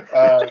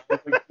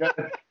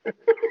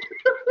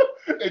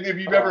 And if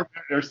you've ever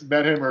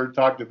met him or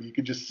talked to him, you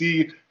can just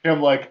see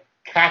him like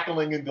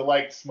cackling in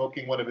delight,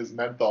 smoking one of his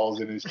menthols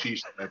in his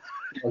t-shirt.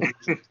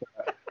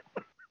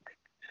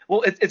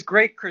 Well, it's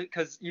great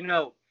because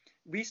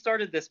we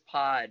started this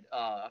pod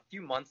a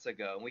few months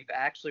ago, and we've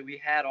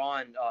had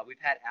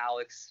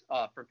Alex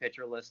from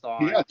PitcherList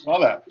on. Yeah, I saw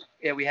that.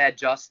 Yeah, we had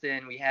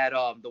Justin, we had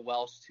the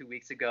Welsh 2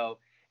 weeks ago,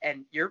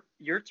 and your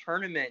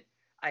tournament,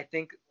 I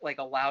think, like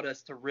allowed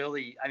us to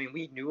really. I mean,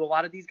 we knew a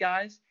lot of these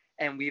guys,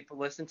 and we've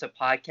listened to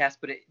podcasts,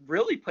 but it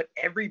really put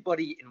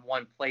everybody in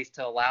one place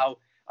to allow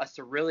us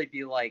to really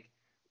be like,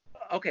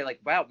 okay, like,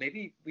 wow,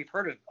 maybe we've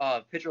heard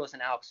of PitcherList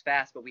and Alex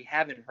Fast, but we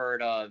haven't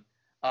heard of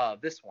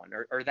this one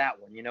or that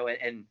one,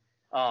 and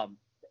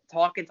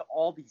talking to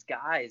all these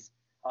guys,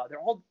 they're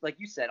all, like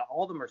you said,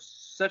 all of them are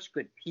such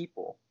good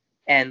people.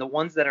 And the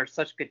ones that are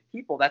such good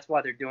people, that's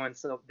why they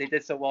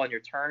did so well in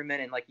your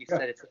tournament. And like you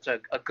said, it's such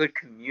a good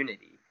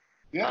community.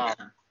 Yeah.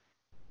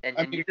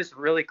 And you just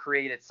really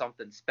created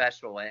something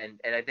special. And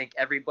I think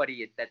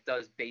everybody that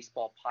does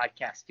baseball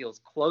podcast feels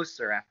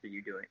closer after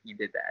you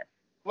did that.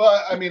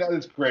 Well, I mean,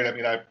 it's great. I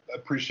mean, I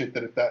appreciate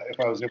that if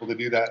I was able to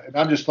do that. And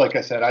I'm just, like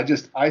I said, I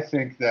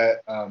think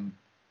that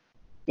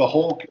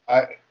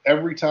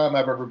every time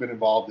I've ever been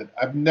involved in,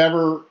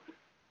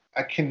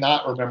 I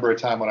cannot remember a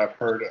time when I've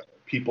heard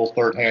people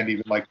third hand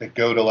even like that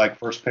go to like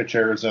First Pitch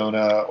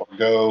Arizona or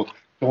go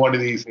to one of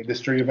these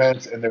industry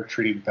events and they're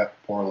treated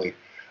poorly.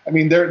 I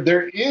mean,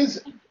 there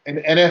is an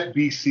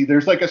NFBC.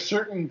 There's like a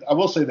certain, I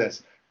will say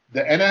this,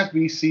 the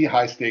NFBC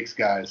high stakes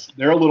guys,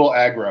 they're a little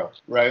aggro,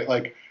 right?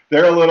 Like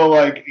they're a little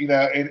like,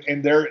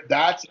 and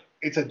that's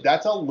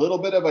a little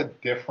bit of a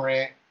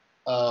different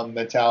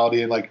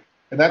mentality.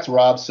 And that's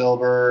Rob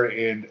Silver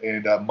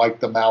and Mike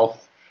the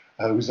Mouth,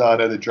 who's on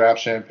the Draft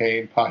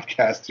Champagne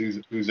podcast,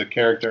 who's a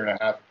character and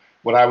a half.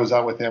 When I was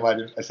on with him, I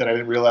said I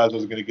didn't realize I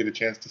was going to get a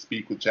chance to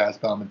speak with Jazz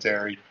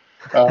Commentary.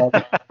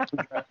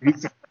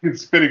 He's a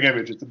spitting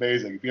image. It's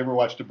amazing. If you ever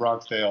watched The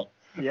Bronx Tale.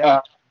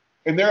 Yeah.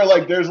 And they're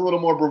like, there's a little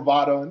more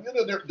bravado, and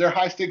they're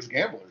high stakes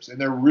gamblers, and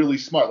they're really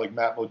smart, like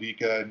Matt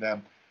Modica and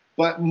them.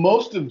 But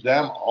most of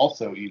them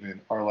also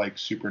even are like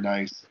super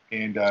nice.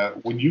 And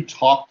when you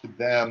talk to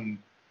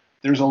them,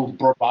 there's a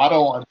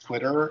bravado on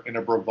Twitter and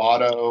a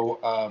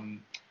bravado.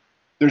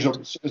 There's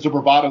a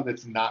bravado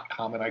that's not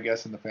common, I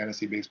guess, in the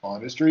fantasy baseball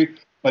industry.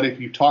 But if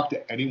you talk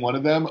to any one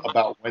of them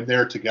about when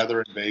they're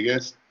together in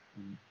Vegas,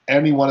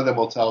 any one of them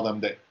will tell them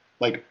that,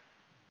 like,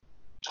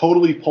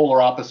 totally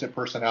polar opposite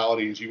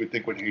personalities you would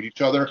think would hate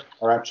each other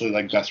are actually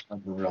like best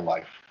friends in real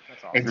life.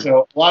 That's awesome. And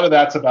so a lot of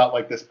that's about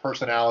like this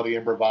personality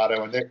and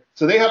bravado, and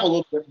they have a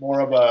little bit more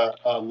of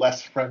a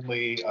less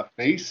friendly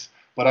face,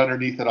 but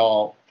underneath it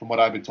all, from what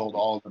I've been told,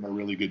 all of them are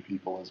really good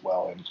people as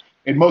well.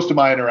 And most of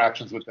my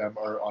interactions with them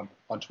are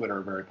on Twitter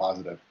are very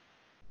positive.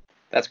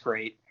 That's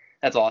great.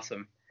 That's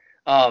awesome.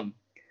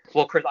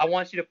 Well, Chris, I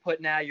want you to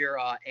put now your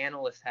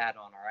analyst hat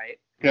on, all right?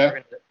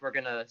 Okay. We're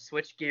gonna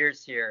switch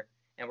gears here,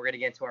 and we're gonna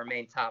get into our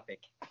main topic.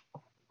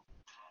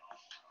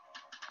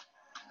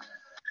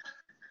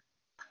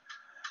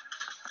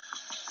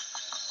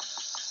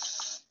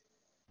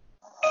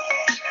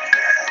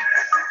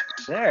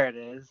 There it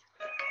is.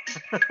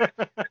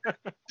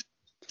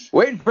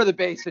 Waiting for the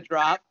bass to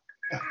drop.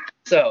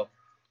 So,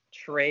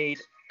 trade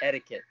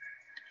etiquette.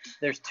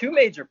 There's two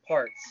major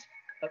parts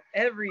of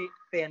every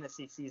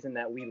fantasy season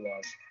that we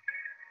love.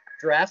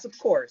 Drafts, of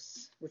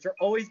course, which are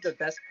always the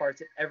best parts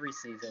of every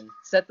season,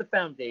 set the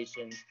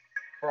foundation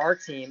for our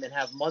team and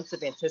have months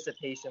of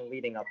anticipation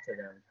leading up to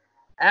them.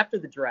 After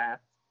the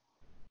draft,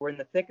 we're in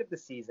the thick of the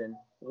season.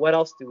 What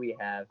else do we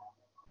have?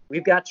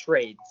 We've got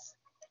trades.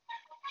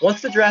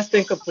 Once the draft's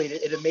been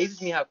completed, it amazes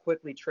me how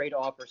quickly trade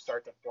offers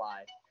start to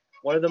fly.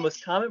 One of the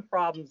most common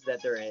problems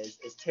that there is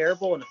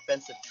terrible and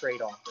offensive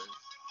trade offers.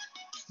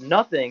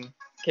 Nothing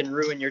can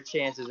ruin your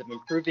chances of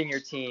improving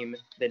your team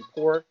than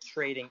poor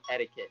trading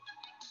etiquette.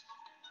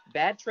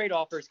 Bad trade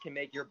offers can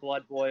make your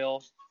blood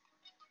boil,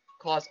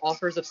 cause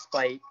offers of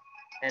spite,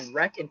 and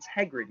wreck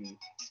integrity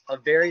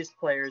of various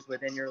players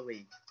within your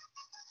league.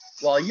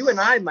 While you and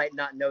I might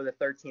not know the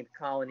 13th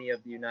colony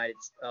of the United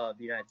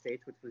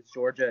States, which was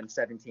Georgia in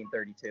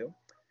 1732,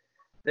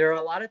 there are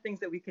a lot of things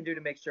that we can do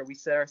to make sure we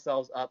set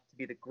ourselves up to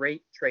be the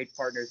great trade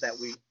partners that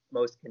we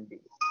most can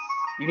be.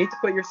 You need to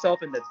put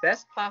yourself in the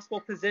best possible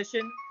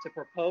position to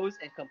propose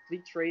and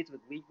complete trades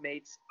with league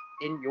mates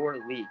in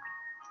your league.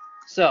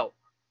 So,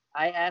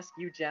 I ask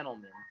you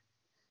gentlemen,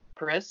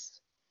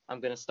 Chris,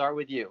 I'm going to start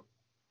with you.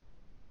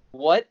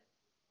 What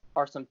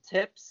are some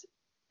tips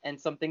and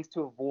some things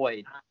to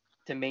avoid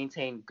to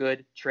maintain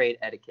good trade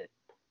etiquette?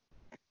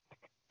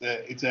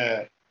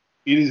 It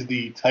is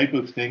the type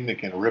of thing that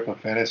can rip a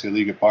fantasy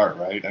league apart,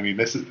 right? I mean,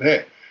 this is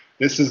it.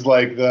 This is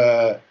like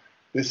the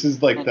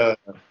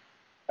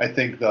I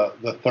think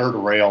the third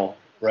rail,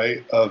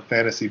 right, of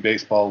fantasy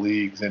baseball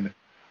leagues. And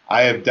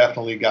I have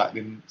definitely gotten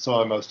in some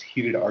of my most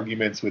heated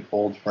arguments with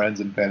old friends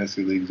in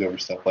fantasy leagues over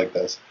stuff like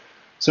this.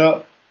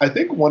 So I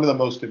think one of the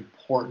most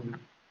important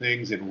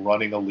things in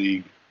running a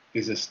league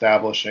is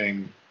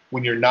establishing,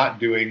 when you're not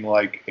doing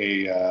like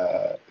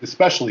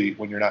especially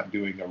when you're not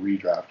doing a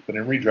redraft, but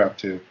in redraft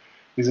too,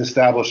 is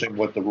establishing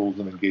what the rules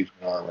of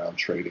engagement are around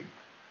trading.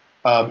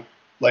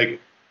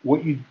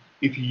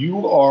 If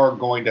you are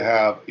going to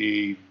have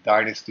a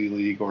dynasty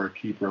league or a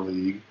keeper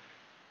league,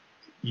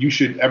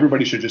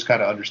 everybody should just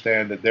kind of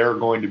understand that there are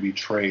going to be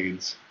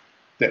trades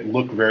that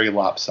look very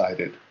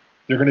lopsided.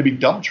 They're going to be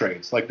dumb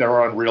trades like there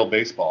are on real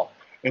baseball.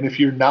 And if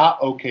you're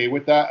not okay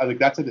with that, I think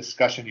that's a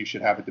discussion you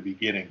should have at the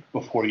beginning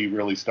before you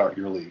really start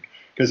your league.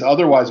 Because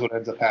otherwise what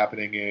ends up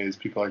happening is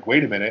people are like,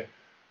 wait a minute,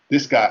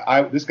 this guy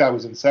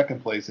was in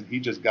second place and he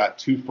just got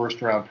 2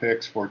 first-round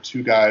picks for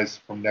 2 guys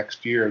from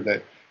next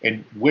year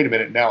and wait a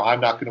minute, now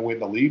I'm not going to win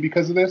the league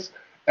because of this.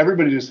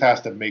 Everybody just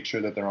has to make sure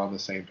that they're on the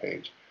same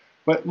page.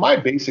 But my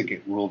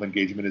basic rule of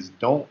engagement is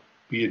don't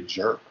be a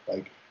jerk.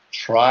 Like,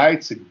 try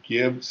to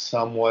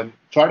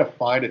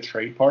find a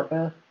trade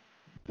partner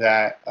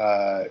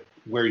that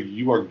where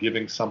you are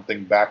giving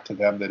something back to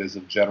them that is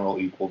of general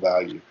equal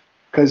value.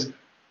 Because,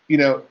 you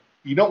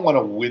don't want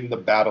to win the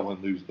battle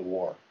and lose the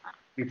war.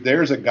 If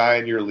there's a guy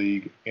in your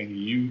league and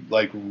you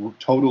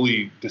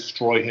totally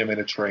destroy him in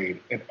a trade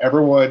and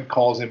everyone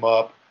calls him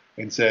up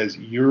and says,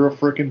 you're a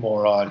freaking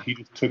moron, he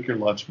just took your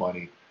lunch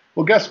money.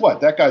 Well, guess what?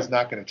 That guy's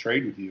not going to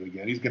trade with you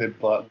again.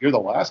 You're the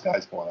last guy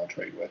he's going to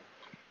trade with.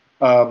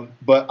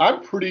 But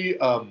I'm pretty,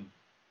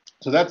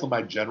 so that's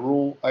my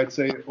general, I'd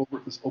say,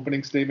 over this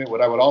opening statement.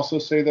 What I would also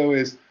say, though,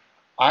 is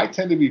I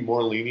tend to be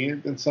more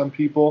lenient than some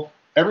people.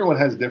 Everyone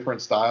has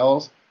different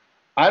styles.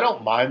 I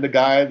don't mind the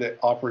guy that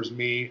offers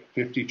me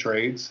 50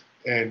 trades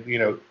and,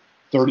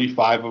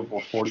 35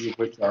 or 40 of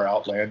which are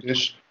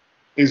outlandish,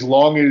 as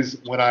long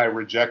as when I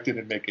reject it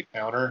and make a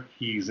counter,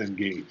 he's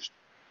engaged.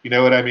 You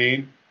know what I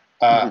mean?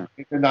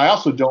 And I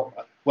also don't,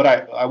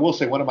 I will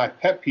say one of my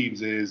pet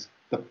peeves is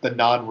the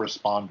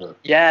non-responder.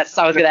 Yes,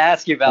 I was going to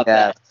ask you about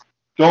that.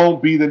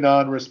 Don't be the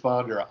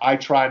non-responder. I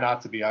try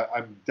not to be.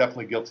 I'm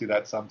definitely guilty of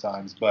that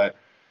sometimes, but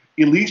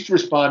at least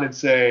respond and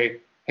say,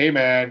 hey,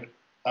 man,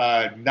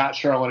 not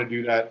sure I want to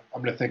do that.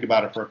 I'm going to think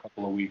about it for a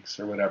couple of weeks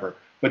or whatever.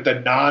 But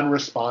the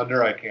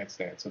non-responder, I can't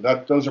stand. So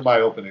those are my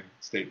opening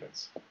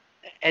statements.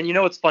 And you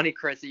know what's funny,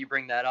 Chris, that you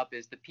bring that up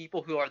is the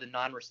people who are the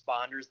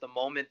non-responders, the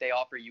moment they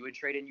offer you a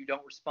trade and you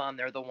don't respond,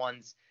 they're the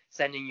ones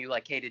sending you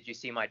like, hey, did you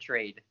see my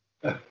trade?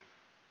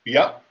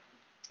 Yep.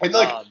 And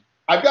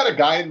I've got a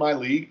guy in my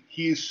league.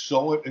 He is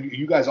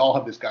you guys all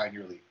have this guy in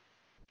your league.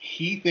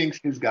 He thinks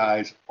his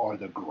guys are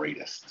the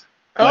greatest.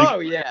 Oh,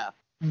 yeah.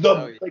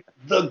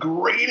 the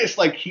greatest.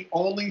 Like, he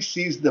only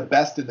sees the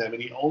best in them,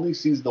 and he only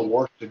sees the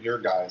worst in your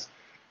guys.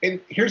 And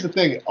here's the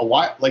thing: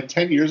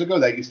 10 years ago,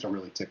 that used to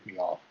really tick me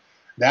off.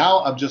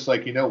 Now I'm just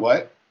like, you know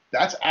what?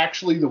 That's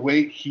actually the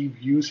way he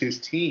views his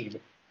team.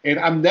 And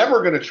I'm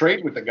never going to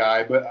trade with the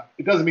guy, but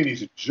it doesn't mean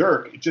he's a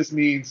jerk. It just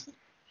means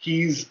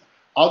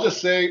I'll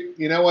just say,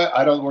 you know what?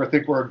 I don't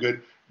think we're a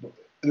good.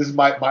 This is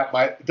my.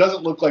 It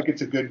doesn't look like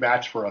it's a good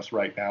match for us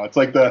right now. It's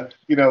like the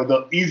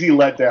easy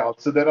letdown.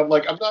 So then I'm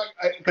like, I'm not,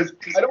 because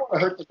I don't want to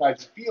hurt the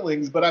guy's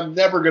feelings, but I'm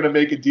never going to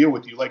make a deal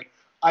with you. Like,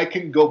 I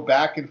can go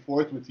back and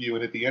forth with you,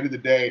 and at the end of the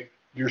day,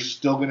 you're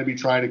still going to be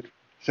trying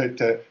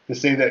to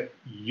say that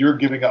you're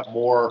giving up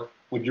more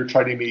when you're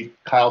trying to meet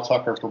Kyle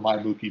Tucker for my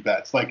Mookie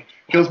Betts. Like,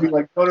 he'll be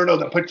like, no,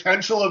 the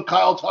potential of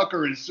Kyle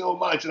Tucker is so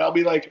much, and I'll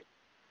be like,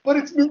 but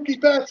it's Mookie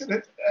Betts,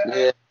 and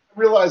I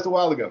realized a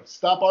while ago,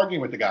 stop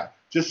arguing with the guy.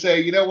 Just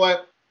say, you know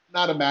what,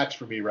 not a match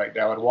for me right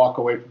now, and walk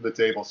away from the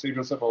table. Save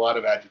yourself a lot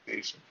of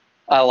agitation.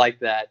 I like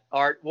that.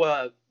 Art,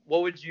 what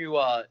would you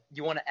want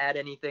to add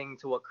anything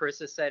to what Chris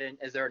has said? And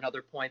is there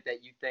another point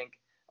that you think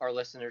our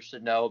listeners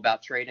should know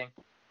about trading?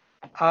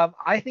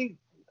 I think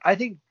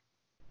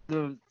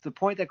the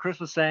point that Chris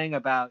was saying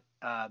about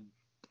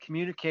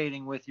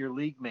communicating with your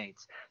league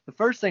mates, the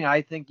first thing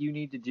I think you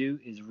need to do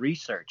is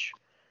research.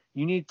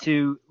 You need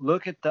to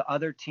look at the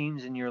other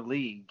teams in your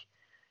league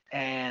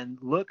and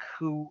look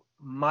who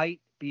might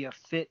be a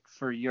fit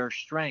for your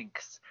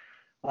strengths.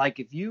 Like,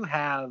 if you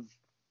have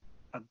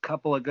a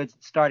couple of good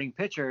starting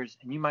pitchers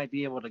and you might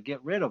be able to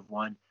get rid of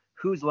one,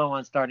 who's low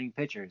on starting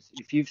pitchers?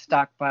 If you've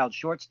stockpiled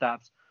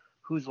shortstops,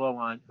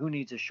 who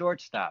needs a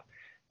shortstop?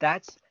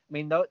 That's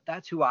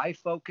who I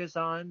focus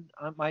on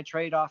my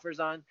trade offers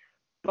on.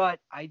 But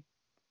I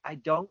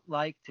don't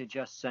like to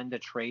just send a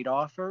trade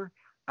offer.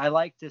 I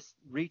like to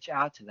reach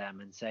out to them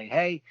and say,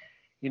 hey,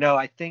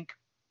 I think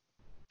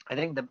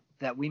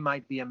that we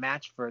might be a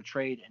match for a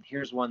trade, and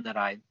here's one that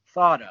I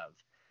thought of.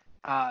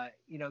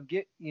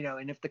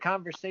 And if the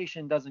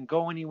conversation doesn't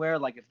go anywhere,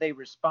 like if they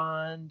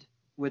respond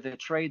with a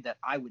trade that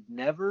I would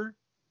never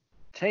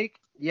take,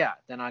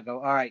 then I go,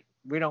 all right,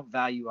 we don't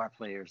value our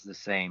players the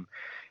same.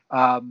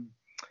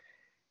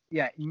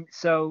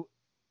 So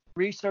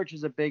research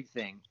is a big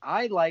thing.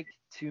 I like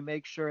to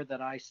make sure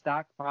that I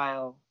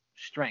stockpile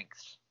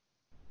strengths.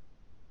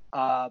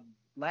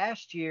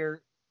 Last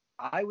year,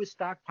 I was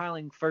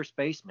stockpiling first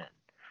baseman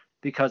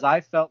because I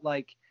felt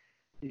like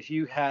if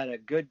you had a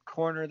good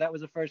corner that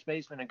was a first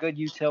baseman, a good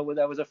util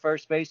that was a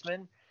first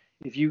baseman,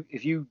 if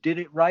you did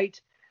it right,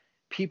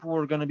 people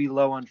were going to be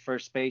low on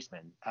first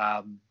baseman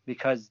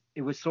because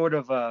it was sort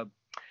of a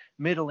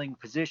middling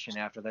position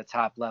after the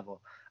top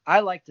level. I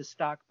like to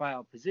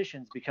stockpile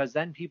positions because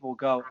then people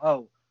go,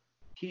 oh,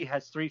 he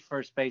has 3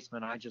 first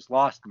basemen, I just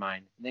lost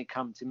mine. And they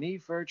come to me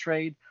for a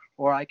trade,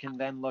 or I can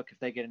then look if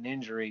they get an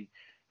injury.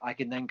 I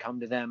can then come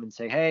to them and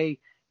say, hey,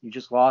 you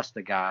just lost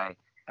a guy.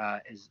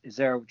 Is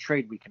there a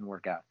trade we can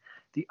work out?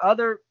 The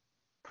other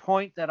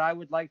point that I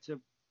would like to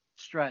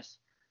stress,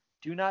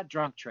 do not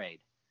drunk trade.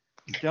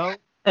 Don't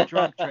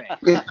drunk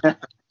trade.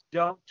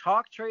 Don't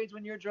talk trades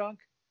when you're drunk.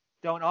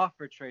 Don't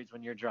offer trades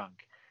when you're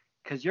drunk.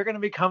 Because you're going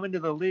to be coming to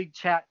the league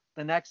chat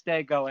the next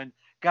day going,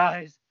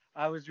 guys,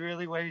 I was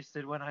really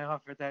wasted when I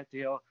offered that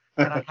deal,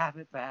 and I have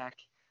it back.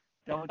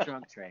 Don't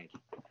drunk trade.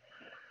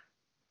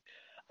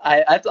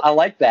 I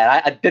like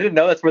that. I didn't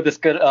know that's where this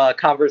good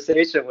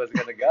conversation was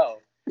going to go.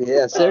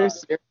 Yeah,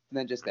 seriously. And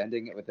then just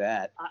ending it with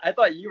that. I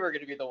thought you were going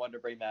to be the one to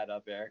bring that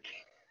up, Eric.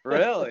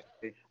 Really?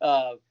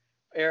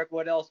 Eric,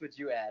 what else would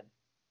you add?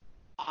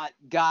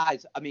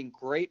 Guys,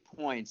 great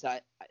points.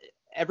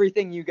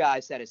 Everything you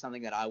guys said is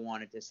something that I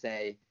wanted to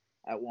say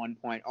at one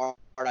point. Art,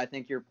 I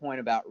think your point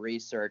about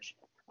research,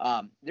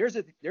 there's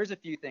a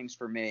few things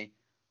for me.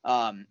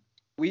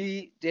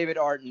 We, David,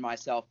 Art, and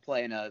myself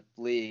play in a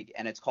league,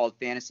 and it's called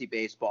Fantasy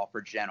Baseball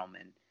for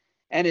Gentlemen.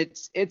 And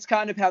it's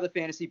kind of how the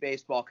fantasy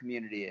baseball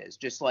community is.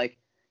 Just like,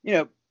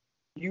 you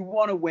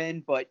want to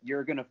win, but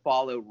you're going to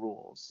follow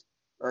rules,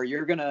 or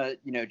you're going to,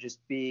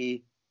 just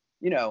be,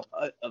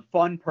 a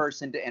fun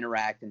person to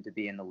interact and to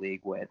be in the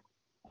league with.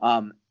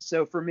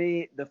 So for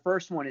me, the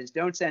first one is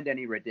don't send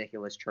any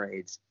ridiculous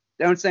trades.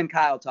 Don't send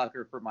Kyle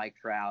Tucker for Mike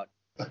Trout.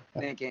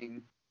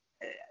 Thinking,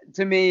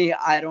 to me,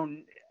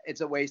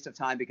 it's a waste of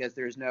time because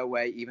there's no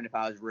way, even if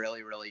I was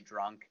really, really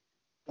drunk,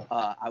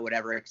 I would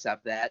ever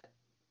accept that.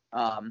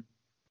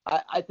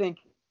 I think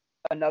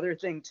another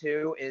thing,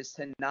 too, is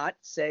to not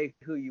say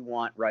who you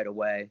want right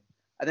away.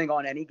 I think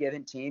on any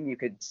given team, you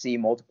could see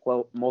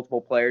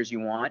multiple players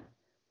you want.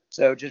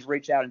 So just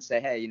reach out and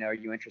say, hey, are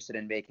you interested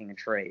in making a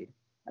trade?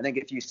 I think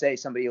if you say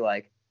somebody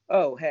like,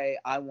 oh, hey,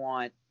 I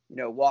want,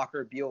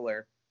 Walker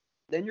Buehler,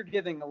 then you're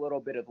giving a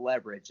little bit of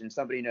leverage and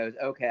somebody knows,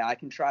 okay, I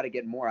can try to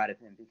get more out of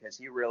him because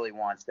he really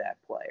wants that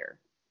player.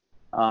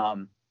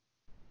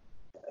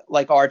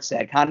 Like Art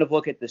said, kind of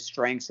look at the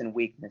strengths and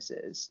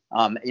weaknesses.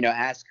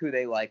 Ask who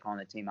they like on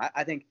the team.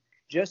 I think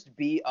just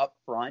be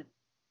upfront.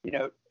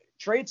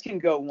 Trades can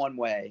go one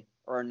way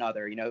or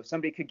another.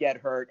 Somebody could get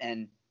hurt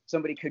and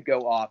somebody could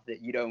go off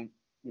that you don't,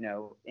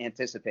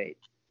 anticipate.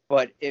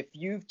 But if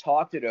you've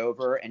talked it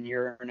over and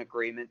you're in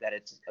agreement that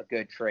it's a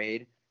good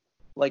trade,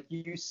 like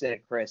you said,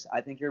 Chris, I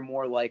think you're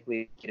more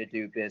likely to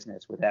do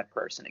business with that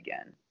person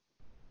again.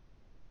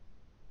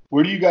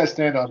 Where do you guys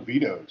stand on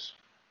vetoes?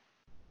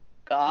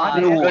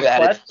 God, Ooh, good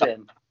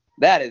question.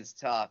 That is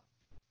tough.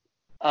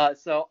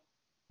 So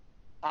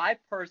I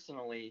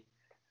personally,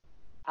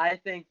 I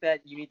think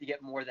that you need to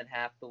get more than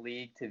half the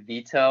league to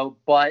veto,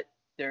 but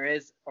there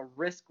is a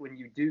risk when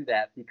you do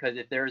that, because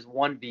if there is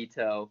one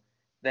veto,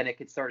 then it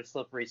could start a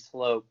slippery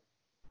slope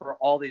for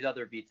all these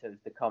other vetoes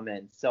to come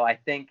in. So I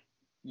think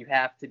you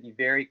have to be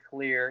very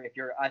clear,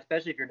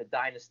 especially if you're in a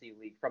dynasty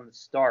league from the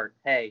start.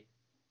 Hey,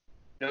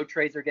 no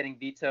trades are getting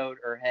vetoed,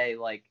 or hey,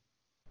 like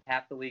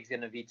half the league's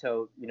going to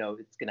veto.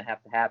 It's going to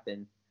have to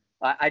happen.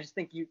 I just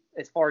think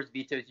as far as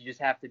vetoes, you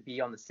just have to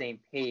be on the same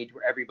page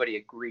where everybody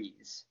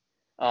agrees.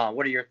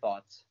 What are your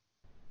thoughts?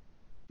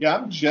 Yeah,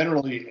 I'm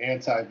generally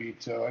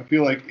anti-veto. I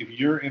feel like if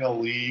you're in a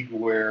league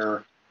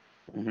where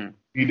you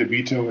need to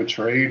veto a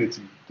trade,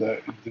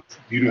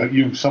 you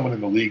have someone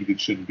in the league that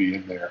shouldn't be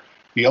in there.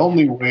 The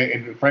only way,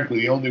 and frankly,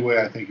 the only way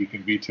I think you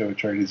can veto a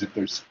trade is if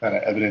there's kind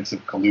of evidence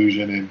of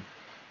collusion. And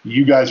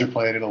you guys are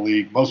playing in a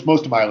league. Most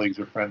of my leagues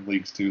are friend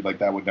leagues too. Like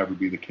that would never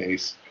be the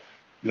case.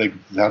 Like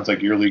sounds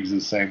like your league's the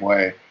same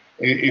way.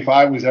 If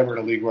I was ever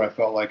in a league where I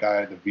felt like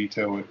I had to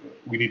veto,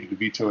 we needed to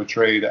veto a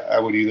trade, I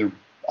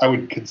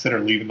would consider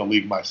leaving the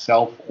league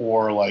myself,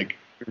 or like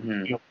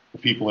the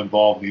people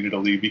involved needed to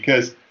leave,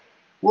 because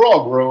we're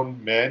all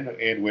grown men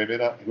and women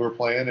who are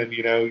playing, and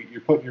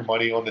you're putting your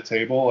money on the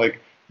table.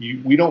 Like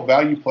we don't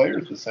value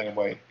players the same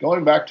way.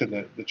 Going back to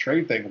the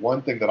trade thing,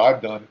 one thing that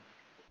I've done,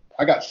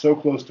 I got so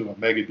close to a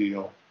mega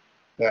deal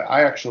that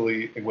I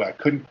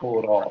couldn't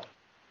pull it off.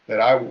 That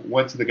I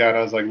went to the guy and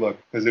I was like, look,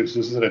 because this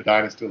is in a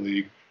dynasty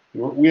league.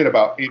 We had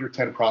about 8 or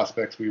 10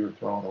 prospects we were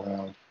throwing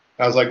around. And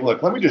I was like,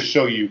 look, let me just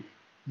show you.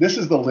 This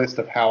is the list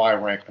of how I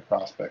rank the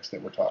prospects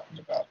that we're talking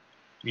about.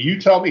 You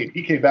tell me.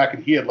 He came back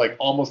and he had like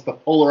almost the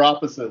polar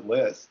opposite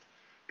list,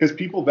 because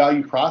people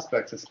value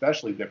prospects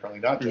especially differently.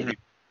 Not just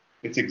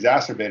it's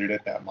exacerbated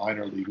at that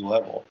minor league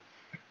level.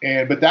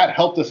 But that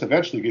helped us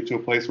eventually get to a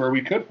place where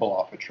we could pull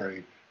off a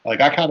trade. Like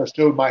I kind of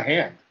showed my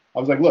hand. I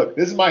was like, look,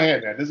 this is my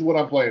hand, man. This is what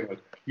I'm playing with.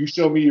 You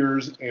show me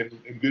yours in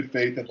good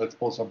faith, and let's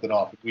pull something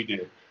off. And we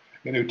did.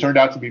 And it turned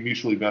out to be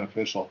mutually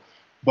beneficial.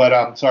 But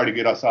I'm sorry to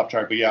get us off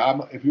track. But yeah,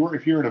 if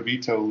you're in a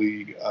veto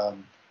league,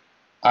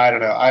 I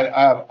don't know.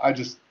 I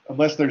just,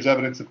 unless there's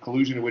evidence of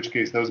collusion, in which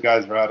case those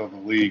guys are out of the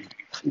league.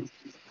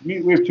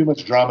 We have too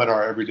much drama in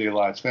our everyday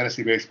lives.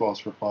 Fantasy baseball is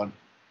for fun.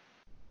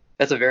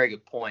 That's a very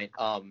good point.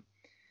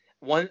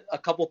 A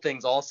couple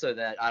things also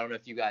that I don't know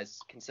if you guys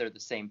consider the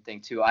same thing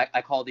too.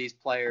 I call these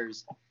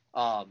players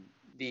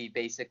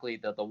basically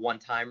the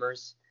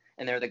one-timers,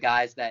 and they're the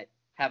guys that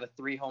have a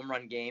 3 home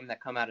run game that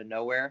come out of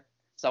nowhere.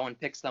 Someone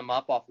picks them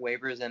up off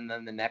waivers, and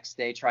then the next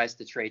day tries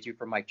to trade you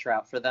for Mike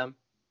Trout for them.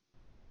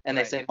 And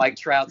they say Mike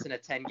Trout's in a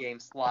 10-game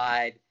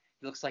slide.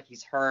 He looks like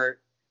he's hurt.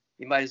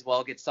 You might as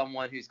well get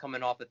someone who's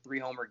coming off a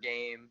 3-homer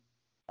game,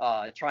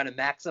 trying to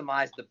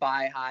maximize the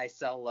buy high,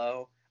 sell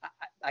low.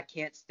 I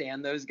can't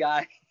stand those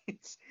guys.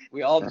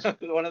 We all know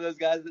one of those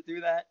guys that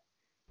do that.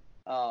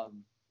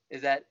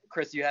 Is that,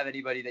 Chris, you have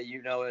anybody that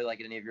like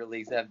in any of your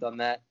leagues that have done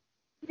that?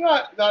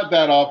 Not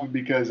that often,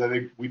 because I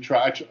think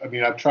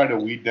I've tried to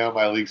weed down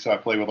my league, so I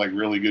play with like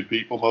really good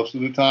people most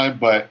of the time,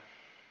 but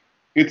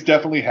it's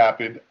definitely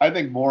happened. I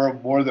think more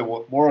of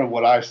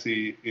what I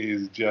see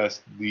is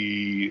just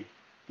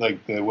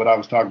what I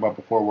was talking about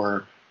before,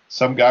 where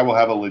some guy will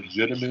have a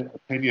legitimate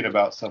opinion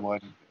about someone,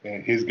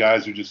 and his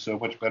guys are just so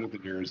much better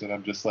than yours, and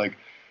I'm just like,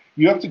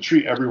 you have to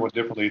treat everyone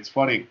differently. It's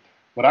funny.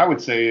 What I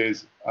would say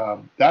is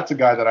that's a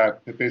guy that I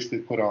basically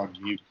put on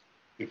mute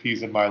if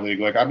he's in my league.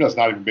 Like, I'm just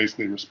not even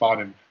basically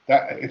responding.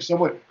 If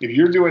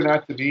you're doing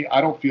that to me,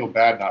 I don't feel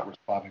bad not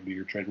responding to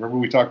your trade. Remember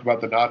we talked about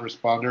the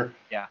non-responder?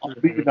 Yeah. I'll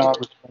be the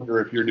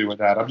non-responder if you're doing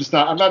that.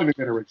 I'm not even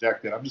going to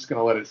reject it. I'm just going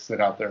to let it sit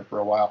out there for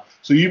a while.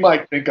 So you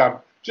might think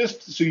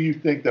you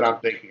think that I'm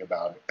thinking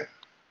about it.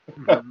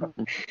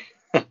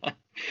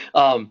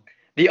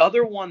 The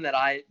other one that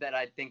I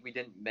think we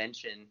didn't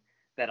mention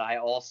that I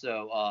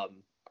also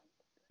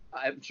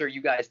I'm sure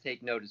you guys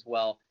take note as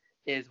well,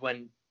 is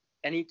when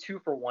any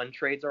 2-for-1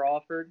 trades are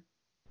offered,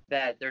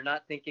 that they're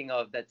not thinking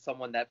of that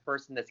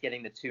person that's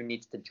getting the 2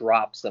 needs to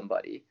drop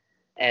somebody.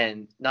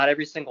 And not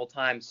every single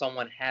time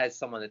someone has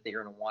someone that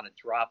they're going to want to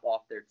drop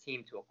off their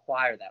team to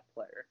acquire that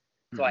player.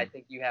 So I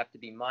think you have to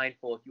be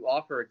mindful if you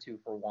offer a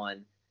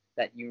 2-for-1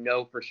 that you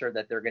know for sure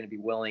that they're going to be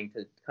willing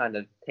to kind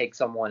of take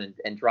someone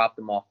and drop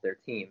them off their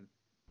team.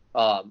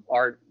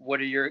 What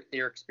are your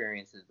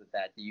experiences with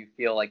that? Do you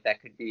feel like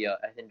that could be a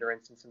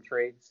hindrance in some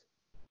trades?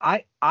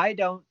 I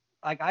don't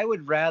like. I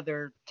would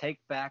rather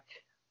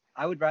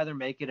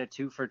make it a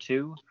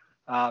 2-for-2.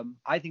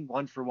 I think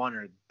 1-for-1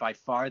 are by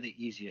far the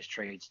easiest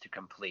trades to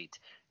complete.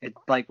 It's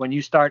like when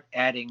you start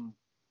adding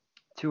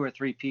 2 or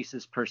 3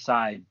 pieces per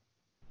side,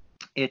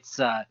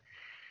 it's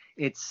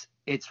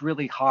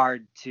really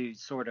hard to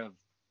sort of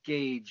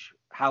gauge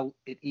how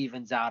it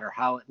evens out or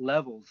how it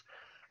levels.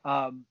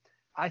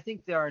 I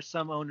think there are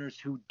some owners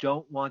who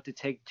don't want to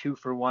take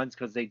 2-for-1s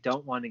because they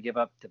don't want to give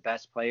up the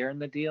best player in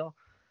the deal.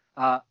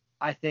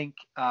 I think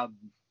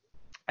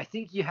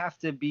you have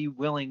to be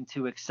willing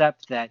to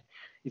accept that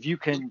if you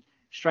can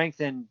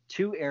strengthen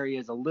two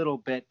areas a little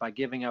bit by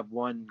giving up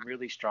one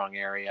really strong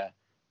area,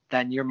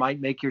 then you might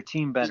make your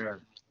team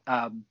better.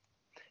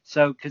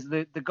 So because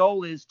the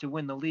goal is to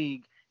win the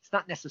league, it's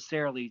not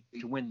necessarily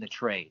to win the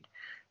trade.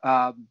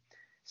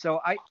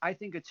 So I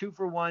think a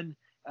 2-for-1.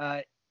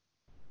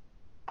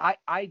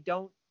 I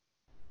don't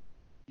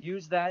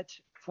use that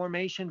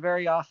formation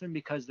very often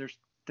because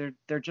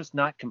they're just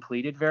not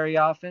completed very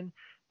often.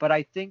 But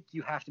I think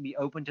you have to be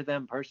open to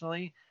them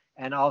personally.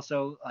 And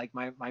also, like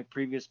my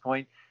previous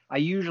point, I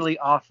usually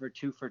offer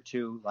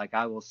 2-for-2. Like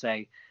I will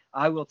say,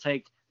 I will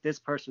take this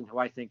person who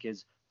I think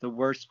is the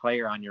worst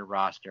player on your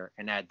roster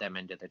and add them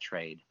into the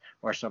trade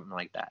or something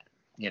like that.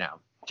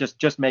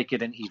 Just make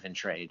it an even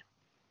trade.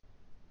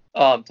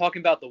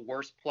 Talking about the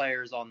worst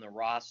players on the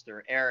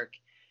roster, Eric,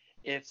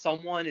 if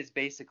someone is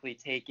basically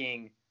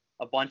taking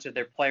a bunch of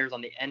their players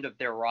on the end of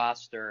their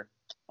roster,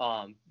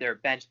 their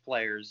bench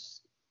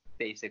players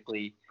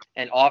basically,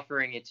 and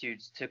offering it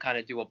to kind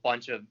of do a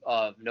bunch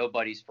of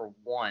nobodies for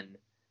one,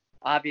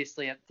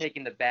 obviously I'm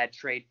taking the bad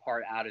trade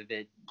part out of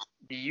it.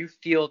 Do you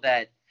feel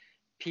that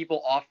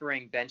people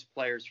offering bench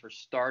players for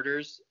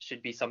starters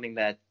should be something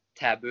that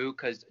taboo?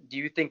 Because do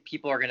you think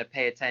people are going to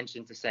pay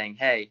attention to saying,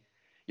 hey,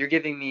 you're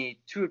giving me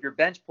two of your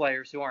bench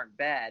players who aren't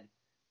bad,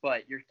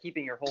 but you're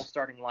keeping your whole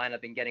starting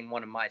lineup and getting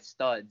one of my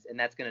studs, and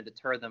that's going to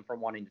deter them from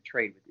wanting to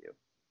trade with you?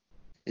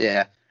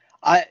 Yeah.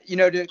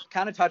 To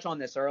kind of touch on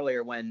this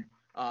earlier when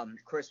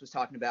Chris was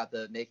talking about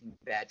the making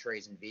bad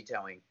trades and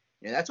vetoing,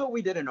 that's what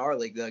we did in our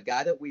league. The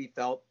guy that we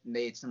felt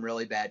made some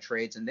really bad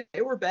trades, and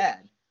they were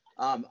bad,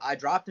 I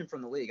dropped him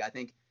from the league. I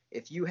think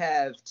if you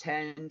have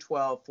 10,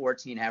 12,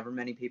 14, however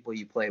many people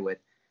you play with,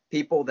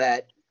 people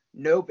that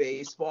know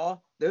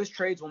baseball, those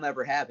trades will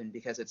never happen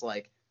because it's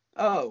like,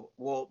 oh,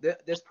 well,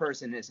 this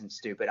person isn't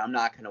stupid. I'm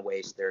not going to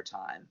waste their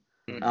time.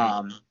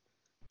 Mm-hmm.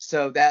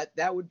 So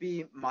that would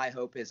be my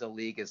hope as a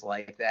league is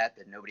like that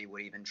nobody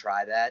would even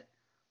try that.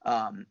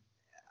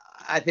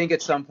 I think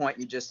at some point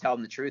you just tell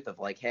them the truth of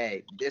like,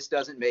 hey, this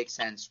doesn't make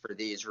sense for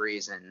these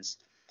reasons,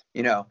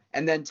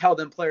 and then tell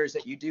them players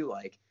that you do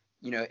like,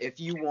 if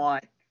you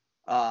want,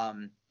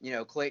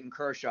 Clayton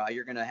Kershaw,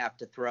 you're going to have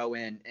to throw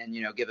in and,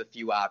 give a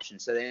few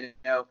options so they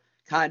know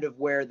kind of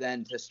where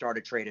then to start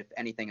a trade if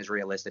anything is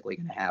realistically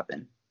going to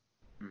happen.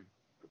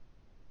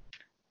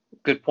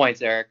 Good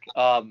points, Eric.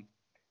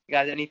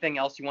 Guys, anything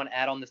else you want to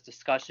add on this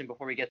discussion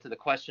before we get to the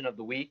question of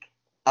the week?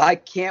 I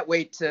can't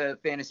wait till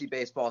fantasy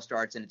baseball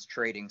starts and it's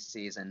trading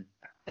season.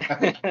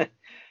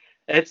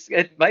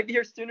 It might be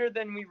here sooner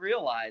than we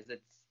realize.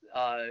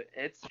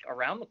 It's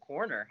around the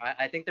corner.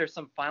 I think there's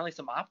finally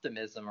some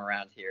optimism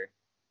around here.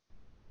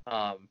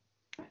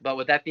 But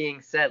with that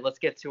being said, let's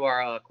get to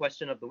our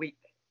question of the week.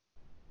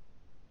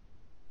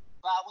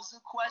 If I was a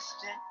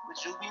question,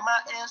 would you be my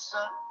answer?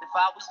 If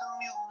I was the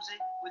music,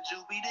 would you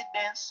be the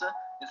dancer?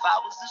 If I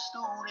was the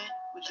student,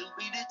 would you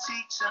be the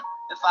teacher?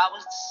 If I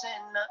was the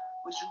sinner,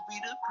 would you be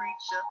the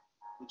preacher?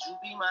 Would you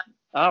be my...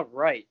 All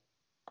right.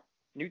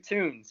 New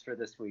tunes for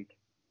this week.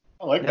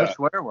 I like No that.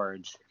 swear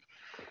words.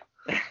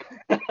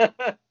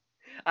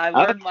 I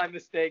learned my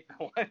mistake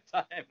one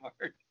time,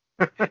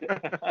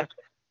 Art.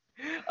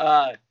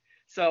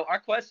 So our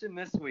question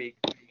this week,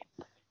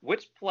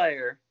 which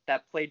player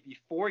that played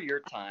before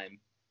your time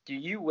do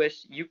you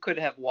wish you could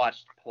have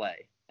watched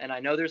play? And I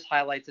know there's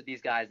highlights of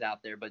these guys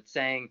out there, but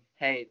saying,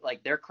 hey,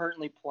 like they're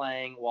currently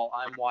playing while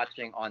I'm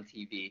watching on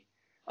TV.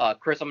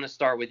 Chris, I'm going to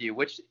start with you.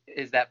 Which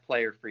is that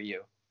player for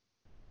you?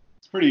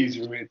 It's pretty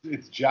easy.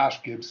 It's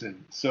Josh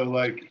Gibson. So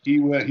like he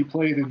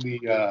played in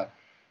the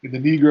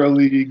Negro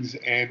Leagues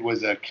and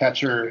was a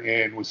catcher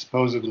and was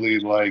supposedly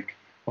like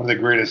one of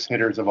the greatest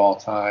hitters of all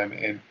time.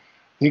 And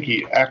I think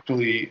he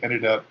actually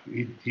ended up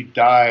he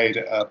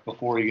died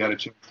before he got a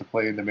chance to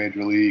play in the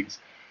major leagues.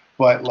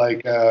 But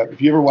like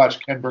if you ever watch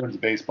Ken Burns'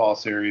 baseball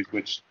series,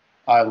 which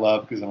I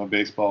love because I'm a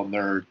baseball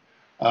nerd,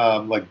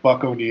 like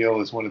Buck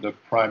O'Neil is one of the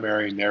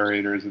primary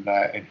narrators in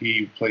that, and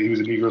he was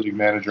a Negro League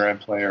manager and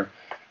player,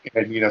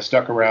 and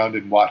stuck around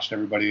and watched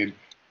everybody. And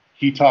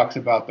he talks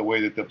about the way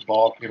that the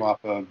ball came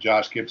off of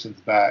Josh Gibson's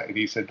bat, and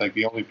he said like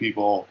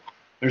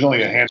there's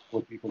only a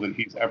handful of people that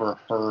he's ever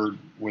heard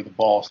where the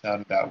ball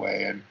sounded that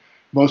way, and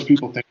most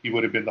people think he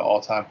would have been the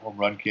all-time home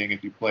run king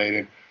if he played.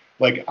 And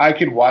like I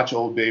can watch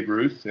old Babe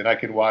Ruth, and I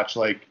can watch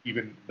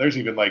there's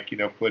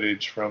even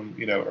footage from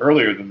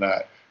earlier than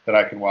that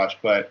I can watch,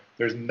 but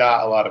there's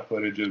not a lot of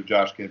footage of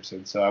Josh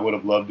Gibson. So I would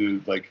have loved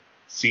to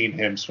seen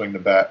him swing the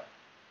bat.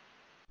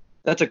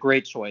 That's a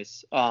great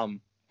choice.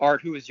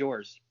 Art, who is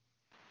yours?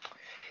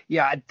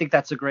 Yeah, I think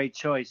that's a great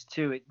choice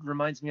too. It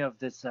reminds me of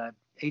this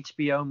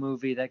HBO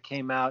movie that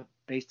came out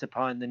based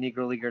upon the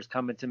Negro Leaguers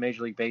coming to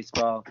Major League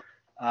Baseball.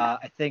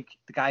 I think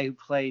the guy who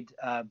played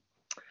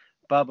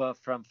Bubba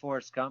from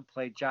Forrest Gump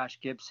played Josh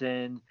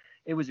Gibson.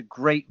 It was a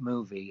great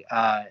movie.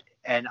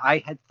 And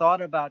I had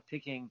thought about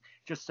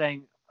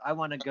saying, I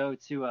want to go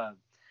to a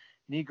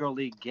Negro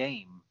League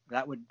game.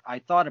 I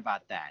thought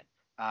about that,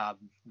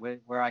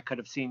 where I could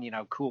have seen,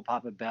 Cool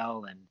Papa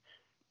Bell and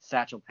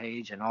Satchel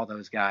Paige and all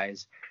those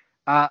guys.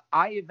 I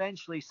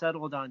eventually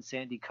settled on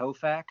Sandy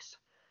Koufax,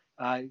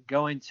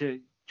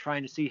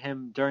 trying to see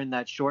him during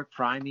that short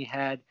prime he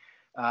had.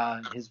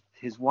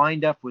 His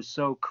windup was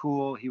so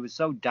cool. He was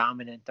so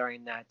dominant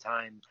during that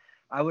time.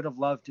 I would have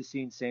loved to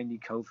seen Sandy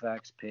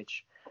Koufax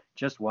pitch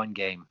just one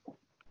game.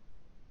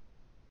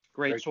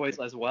 Great choice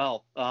as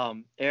well.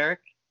 Eric,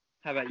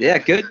 how about you? Yeah,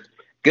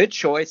 good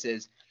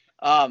choices.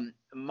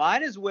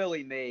 Mine is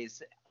Willie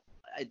Mays,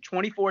 a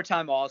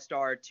 24-time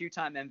All-Star,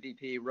 2-time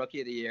MVP, Rookie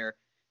of the Year,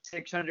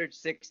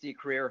 660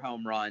 career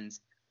home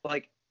runs.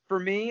 Like, for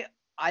me,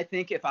 I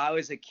think if I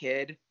was a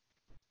kid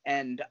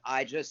and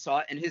I just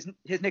saw, and his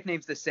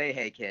nickname's the Say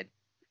Hey Kid,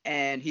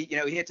 and he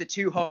hits a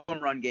 2 home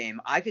run game,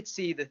 I could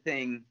see the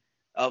thing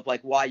of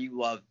like why you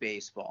love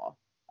baseball.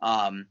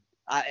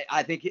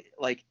 I think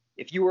like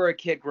if you were a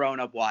kid growing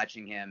up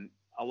watching him,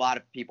 a lot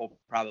of people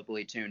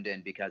probably tuned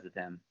in because of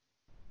him.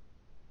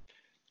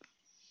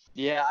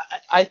 Yeah,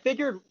 I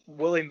figured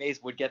Willie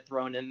Mays would get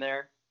thrown in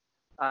there.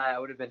 I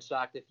would have been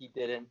shocked if he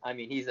didn't. I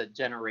mean, he's a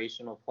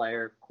generational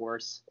player, of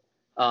course.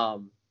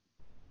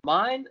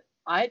 Mine,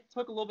 I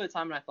took a little bit of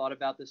time and I thought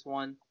about this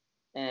one.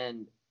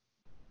 And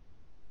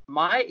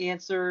my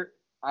answer,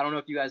 I don't know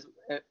if you guys,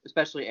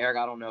 especially Eric,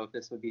 I don't know if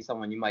this would be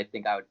someone you might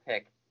think I would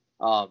pick.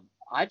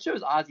 I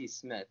chose Ozzie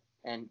Smith.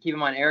 And keep in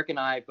mind, Eric and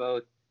I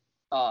both,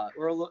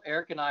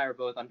 Eric and I are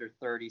both under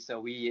 30, so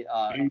we,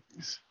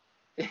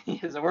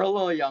 so we're a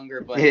little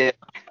younger, but he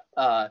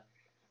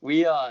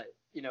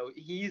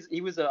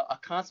was a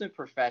consummate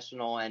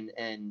professional,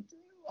 and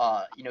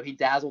he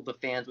dazzled the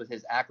fans with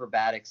his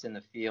acrobatics in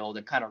the field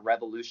and kind of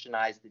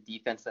revolutionized the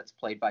defense that's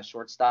played by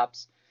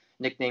shortstops.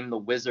 Nicknamed the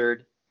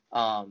Wizard,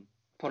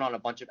 put on a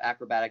bunch of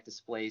acrobatic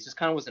displays, just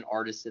kind of was an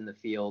artist in the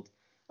field.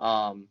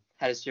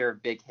 Had his share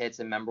of big hits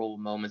and memorable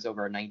moments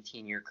over a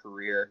 19-year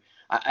career.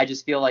 I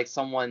just feel like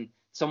so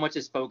much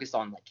is focused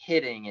on like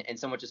hitting and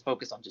so much is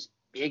focused on just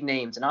big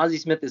names. And Ozzie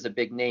Smith is a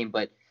big name,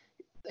 but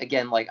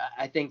again, like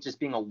I think just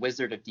being a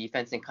wizard of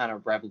defense and kind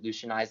of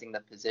revolutionizing the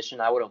position,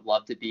 I would have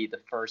loved to be the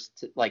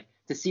first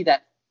to see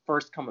that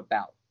first come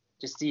about.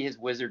 Just see his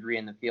wizardry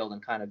in the field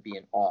and kind of be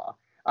in awe.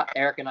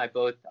 Eric and I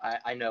both,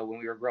 I know when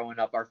we were growing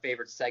up, our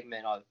favorite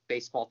segment of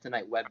Baseball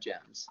Tonight Web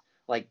Gems.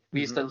 Like we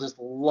used to just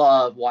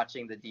love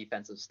watching the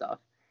defensive stuff,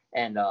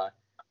 and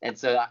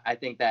so I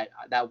think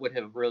that would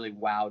have really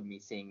wowed me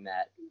seeing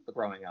that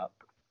growing up.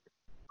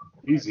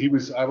 He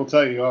was. I will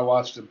tell you, I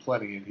watched him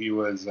plenty, and he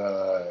was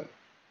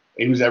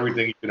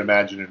everything you can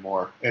imagine and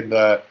more. And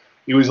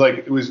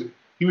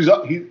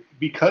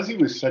because he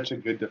was such a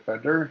good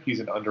defender,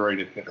 he's an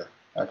underrated hitter.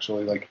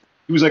 Actually, like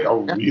he was like a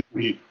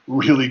really,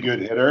 really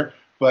good hitter,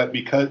 but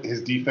because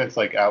his defense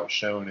like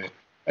outshone it.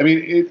 I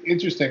mean, it's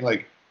interesting.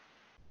 Like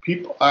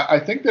people, I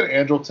think that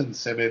Andrelton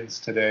Simmons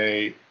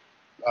today,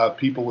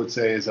 people would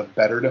say is a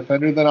better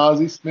defender than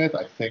Ozzie Smith.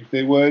 I think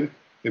they would.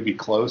 It'd be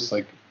close.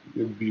 Like it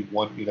would be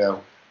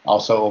one.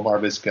 Also Omar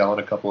Vizquel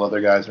and a couple other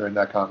guys are in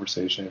that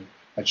conversation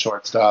at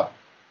shortstop.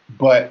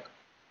 But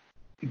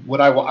what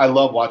I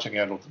love watching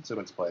Andrelton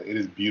Simmons play. It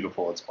is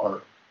beautiful. It's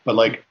art. But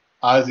like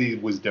Ozzie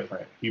was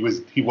different. He was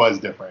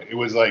different. It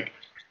was like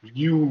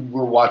you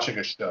were watching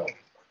a show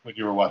when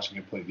you were watching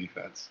him play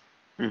defense.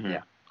 Mm-hmm.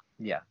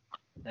 Yeah,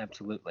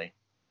 absolutely.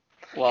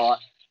 Well,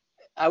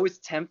 I was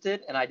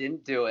tempted, and I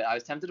didn't do it. I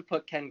was tempted to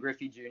put Ken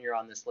Griffey Jr.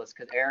 on this list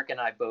because Eric and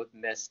I both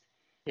missed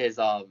his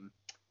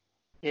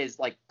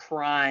like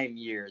prime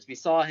years. We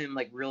saw him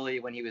like really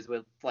when he was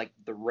with like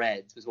the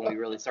Reds was when we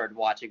really started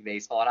watching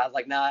baseball, and I was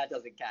like, nah, it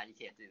doesn't count. You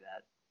can't do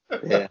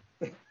that.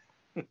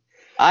 Yeah.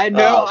 I had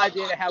no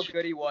idea how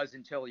good he was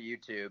until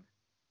YouTube.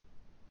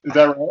 Is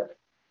that right?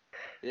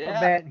 Yeah.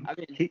 Oh, man. I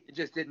mean,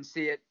 just didn't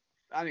see it.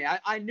 I mean,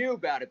 I knew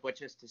about it, but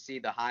just to see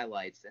the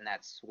highlights and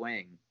that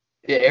swing.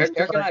 Yeah, Eric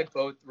and I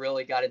both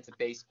really got into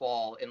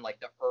baseball in like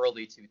the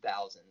early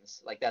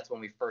 2000s. Like that's when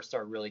we first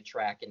started really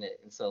tracking it,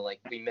 and so like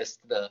we missed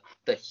the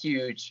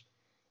huge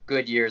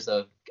good years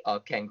of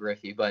Ken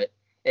Griffey, but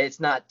it's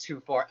not too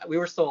far. We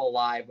were still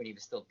alive when he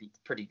was still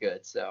pretty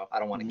good, so I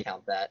don't want to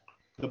count that.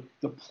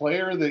 The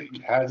player that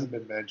hasn't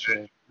been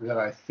mentioned that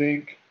I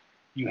think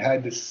you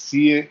had to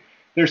see it.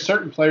 There's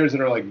certain players that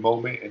are like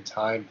moment in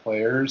time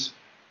players.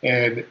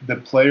 And the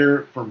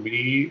player for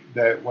me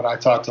that when I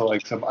talk to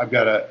like I've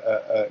got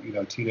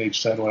a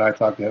teenage son, when I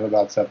talk to him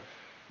about stuff,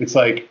 it's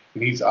like,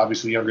 and he's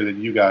obviously younger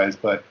than you guys,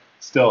 but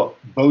still,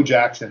 Bo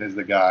Jackson is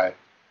the guy.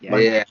 Yeah.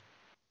 Like,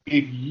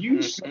 if you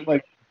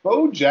like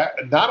Bo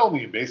Jackson, not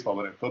only in baseball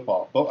but in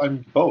football,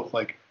 both.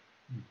 Like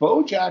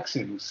Bo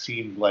Jackson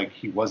seemed like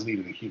he wasn't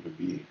even a human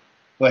being.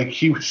 Like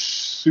he was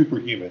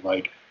superhuman.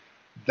 Like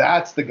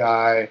that's the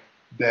guy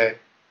that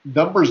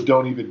numbers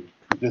don't even.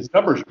 His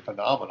numbers are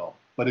phenomenal.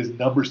 But his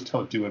numbers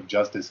don't do him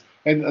justice.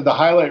 And the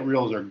highlight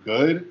reels are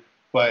good,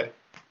 but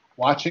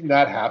watching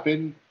that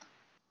happen,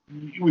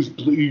 you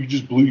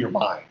just blew your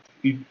mind.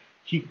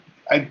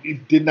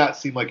 It did not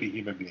seem like a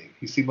human being.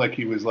 He seemed like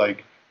he was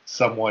like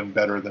someone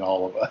better than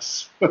all of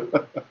us.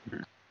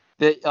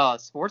 The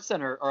Sports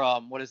Center, or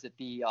what is it?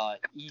 The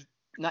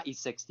not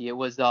E60. It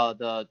was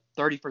the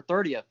 30 for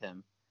 30 of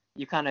him.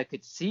 You kind of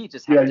could see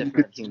just how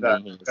different a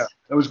human being he is. Yeah.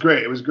 It was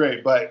great. It was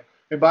great.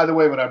 And by the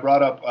way, when I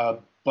brought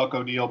up Buck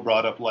O'Neil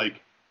brought up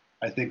like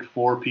I think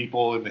 4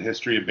 people in the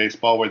history of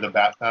baseball where the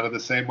bat sounded the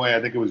same way.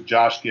 I think it was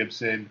Josh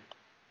Gibson,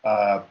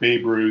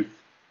 Babe Ruth,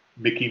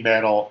 Mickey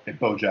Mantle, and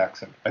Bo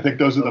Jackson. I think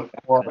those are the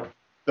 4.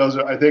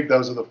 I think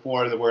those are the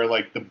 4 that were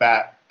like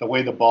the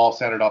way the ball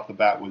sounded off the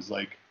bat was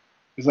like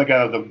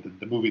out of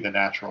the movie The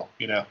Natural,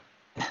 you know.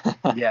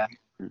 Yeah.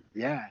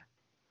 Yeah.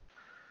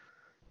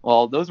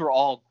 Well, those were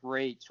all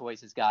great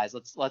choices, guys.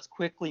 Let's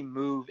quickly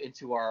move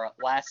into our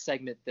last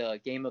segment, the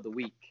game of the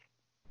week.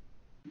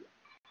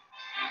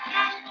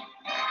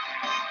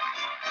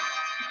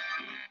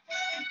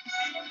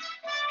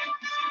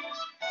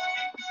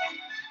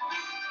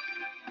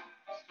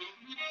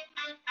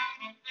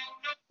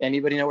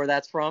 Anybody know where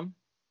that's from?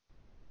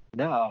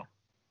 No.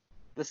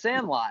 The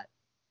Sandlot.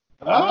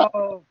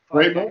 Oh,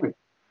 Great okay. movie.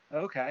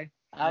 Okay.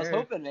 I was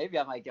hoping maybe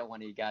I might get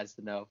one of you guys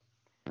to know,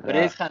 but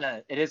it is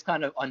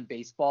kind of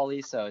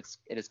unbaseball-y, so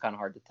it is kind of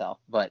hard to tell.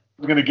 But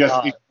I'm gonna guess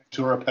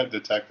Ventura Pet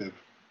Detective.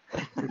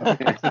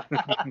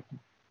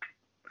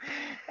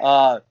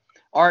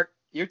 Art,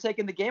 you're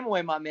taking the game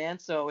away, my man.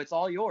 So it's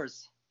all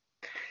yours.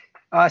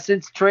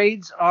 Since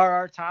trades are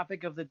our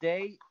topic of the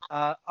day,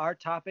 our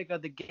topic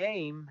of the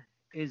game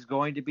is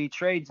going to be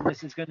trades, and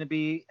this is going to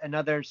be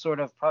another sort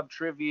of pub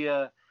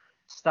trivia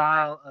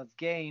style of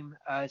game.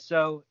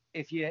 So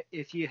if you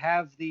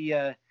have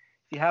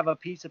a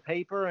piece of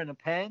paper and a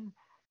pen,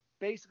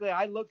 basically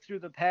I looked through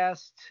the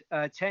past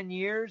 10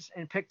 years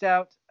and picked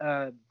out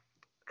a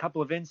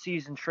couple of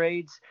in-season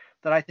trades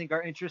that I think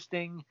are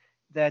interesting,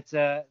 that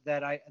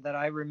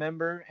I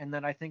remember and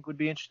that I think would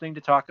be interesting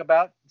to talk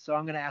about. So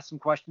I'm going to ask some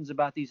questions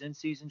about these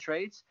in-season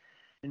trades,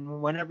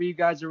 and whenever you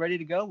guys are ready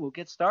to go, we'll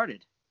get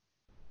started.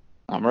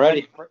 I'm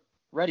ready.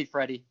 Ready,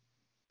 Freddie.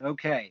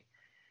 Okay.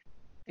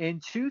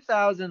 In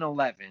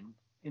 2011,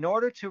 in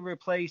order to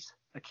replace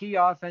a key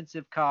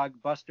offensive cog,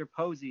 Buster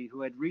Posey,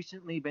 who had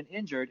recently been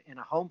injured in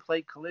a home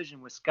plate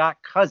collision with Scott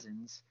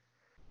Cousins,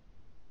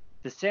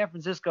 the San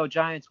Francisco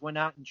Giants went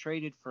out and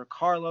traded for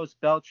Carlos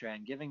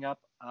Beltran, giving up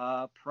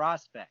a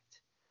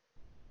prospect.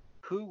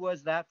 Who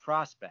was that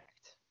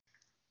prospect?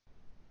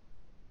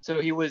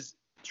 So he was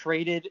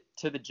traded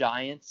to the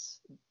Giants.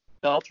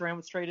 Beltran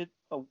was traded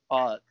to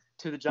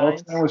the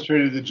Giants. Beltran was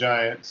traded to the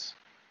Giants.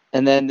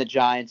 And then the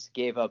Giants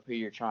gave up who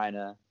we're trying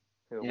to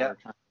figure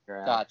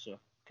out. Gotcha.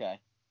 Okay.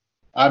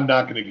 I'm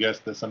not going to guess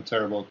this. I'm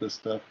terrible at this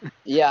stuff.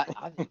 Yeah,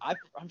 I'm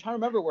trying to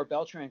remember where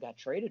Beltran got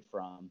traded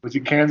from. Was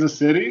he Kansas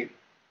City?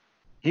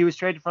 He was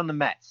traded from the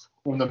Mets.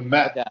 From the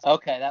Mets.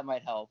 Okay, that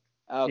might help.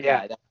 Okay,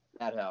 Yeah.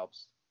 that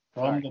helps.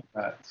 From the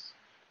Mets.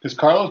 Because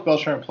Carlos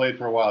Beltran played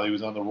for a while. He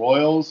was on the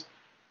Royals,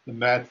 the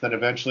Mets, then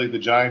eventually the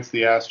Giants,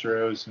 the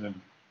Astros, and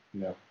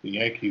then, the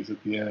Yankees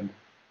at the end.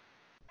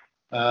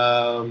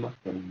 The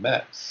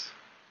Mets.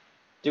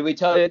 Did we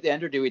tell you at the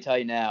end or do we tell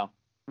you now?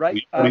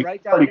 Write down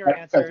your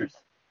answers.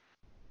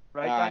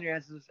 Write down your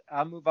answers.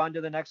 I'll move on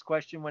to the next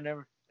question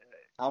whenever.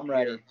 I'm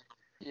ready.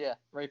 Yeah,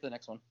 ready for the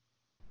next one.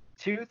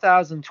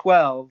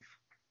 2012,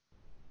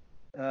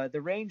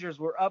 the Rangers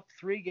were up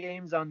 3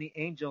 games on the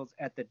Angels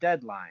at the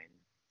deadline.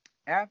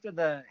 After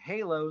the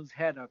Halos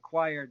had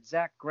acquired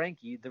Zach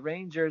Greinke, the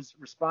Rangers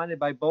responded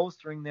by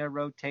bolstering their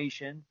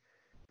rotation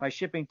by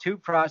shipping 2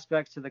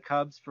 prospects to the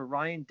Cubs for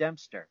Ryan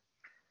Dempster.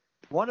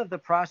 One of the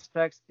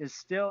prospects is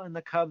still in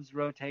the Cubs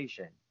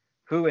rotation.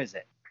 Who is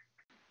it?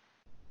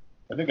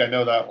 I think I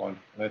know that one.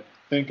 I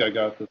think I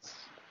got this.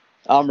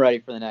 I'm ready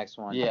for the next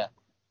one. Yeah.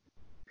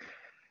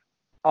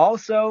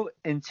 Also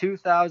in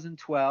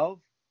 2012,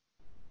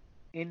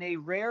 in a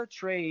rare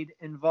trade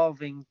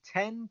involving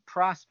 10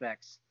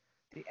 prospects,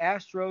 the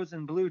Astros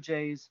and Blue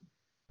Jays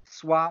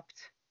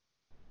swapped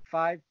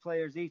 5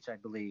 players each, I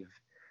believe.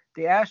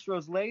 The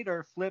Astros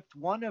later flipped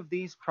one of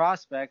these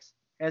prospects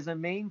as a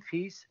main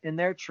piece in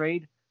their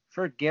trade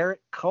for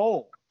Garrett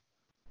Cole.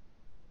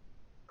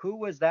 Who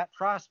was that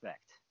prospect?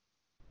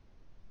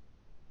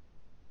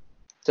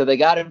 So the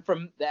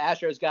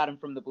Astros got him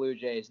from the Blue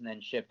Jays and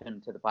then shipped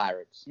him to the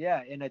Pirates.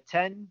 Yeah, in a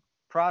 10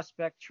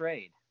 prospect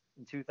trade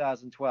in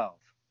 2012.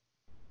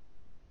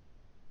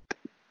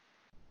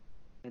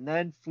 And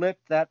then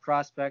flipped that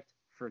prospect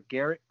for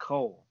Garrett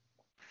Cole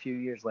a few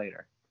years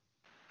later.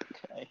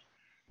 Okay.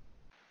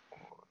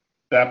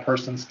 That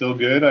person's still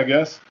good, I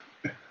guess.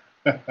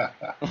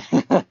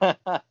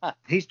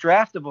 He's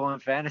draftable in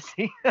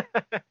fantasy.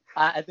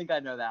 I think I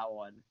know that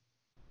one.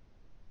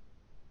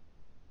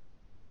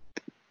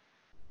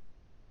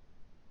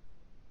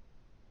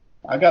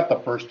 I got the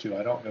first 2.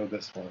 I don't know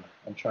this one.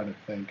 I'm trying to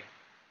think.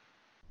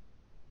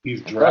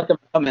 He's I feel like drafted.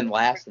 I'm coming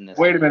last in this.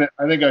 Wait a minute.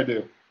 I think I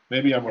do.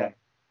 Maybe I'm Okay. wrong.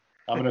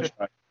 I'm going to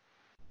try.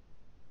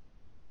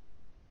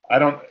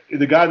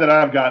 The guy that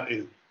I've got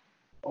is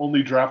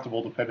only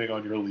draftable depending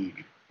on your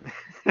league.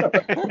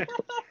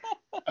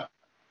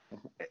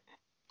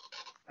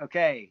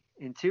 Okay,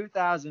 in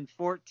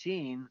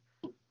 2014,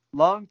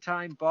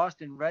 longtime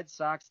Boston Red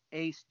Sox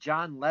ace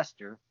John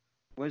Lester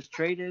was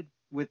traded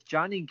with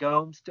Johnny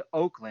Gomes to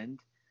Oakland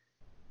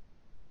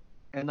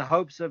in the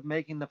hopes of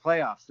making the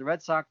playoffs. The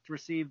Red Sox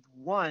received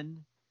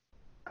one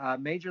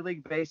Major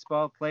League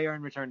Baseball player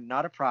in return,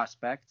 not a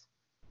prospect.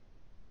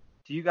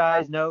 Do you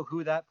guys know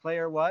who that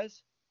player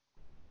was?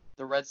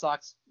 The Red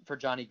Sox for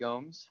Johnny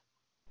Gomes.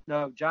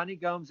 No, Johnny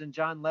Gomes and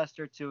John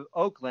Lester to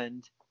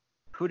Oakland.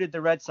 Who did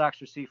the Red Sox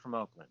receive from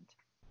Oakland?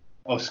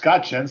 Oh,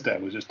 Scott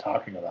Jenstad was just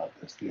talking about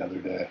this the other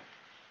day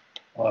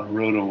on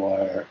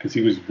RotoWire because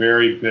he was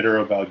very bitter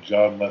about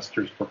John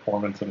Lester's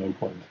performance in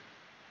Oakland.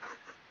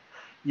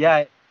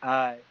 Yeah,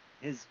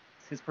 his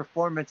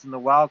performance in the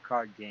wild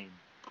card game.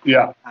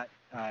 Yeah.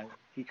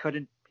 He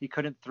couldn't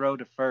throw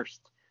to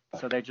first,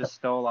 so they just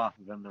stole off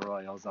of him, the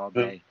Royals, all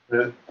day.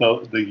 The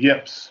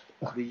yips.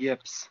 The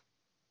yips.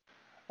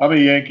 I'm a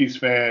Yankees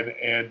fan,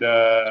 and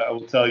I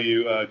will tell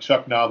you,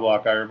 Chuck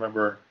Knobloch, I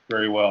remember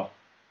very well.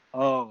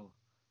 Oh,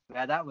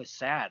 yeah, that was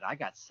sad. I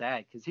got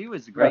sad because he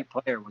was a great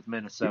player with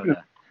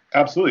Minnesota.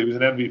 Absolutely. He was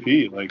an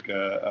MVP,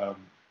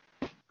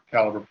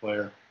 caliber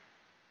player.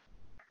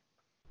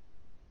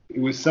 It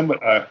was somebody.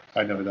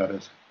 I know who that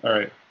is. All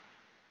right.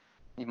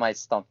 You might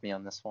stump me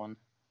on this one.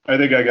 I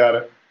think I got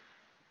it.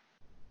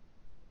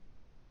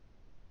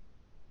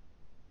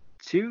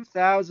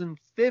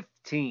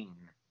 2015.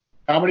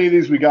 How many of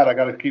these we got? I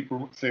got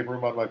to save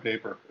room on my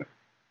paper.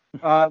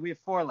 We have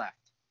 4 left.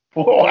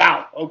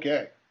 Wow.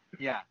 Okay.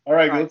 Yeah. All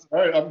right. All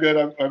right. I'm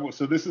good.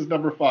 So this is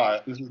number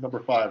 5. This is number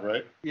 5,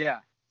 right? Yeah.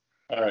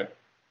 All right.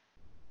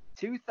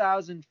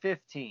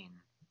 2015.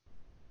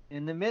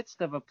 In the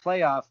midst of a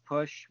playoff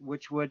push,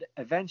 which would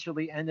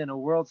eventually end in a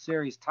World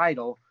Series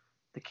title,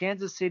 the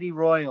Kansas City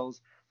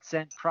Royals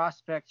sent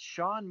prospect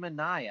Sean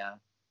Manaea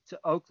to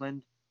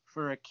Oakland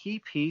for a key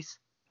piece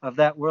of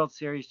that World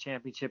Series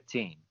championship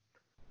team.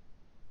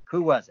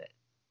 Who was it?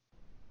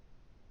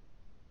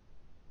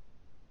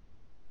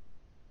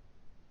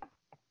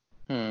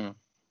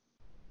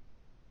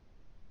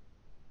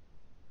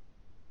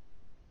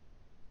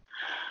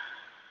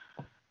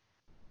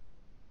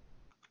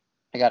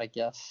 I got to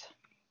guess.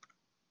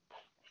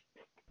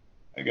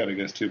 I got to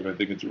guess too, but I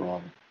think it's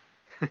wrong.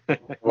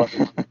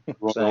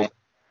 Same.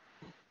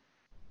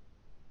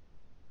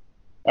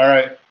 All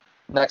right.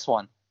 Next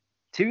one.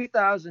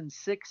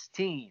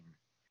 2016.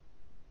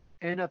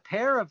 In a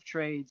pair of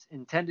trades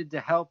intended to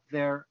help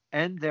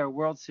end their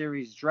World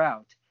Series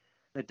drought,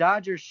 the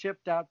Dodgers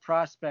shipped out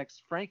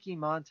prospects Frankie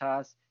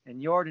Montas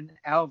and Yordan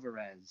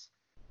Alvarez,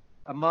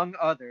 among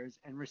others,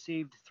 and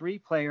received 3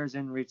 players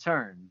in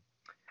return: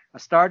 a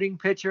starting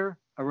pitcher,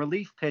 a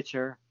relief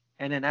pitcher,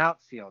 and an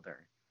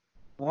outfielder.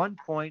 1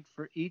 point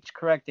for each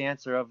correct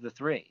answer of the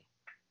 3.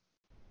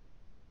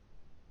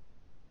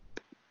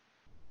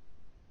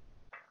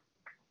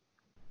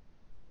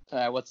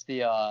 What's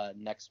the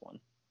next one?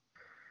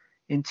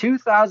 In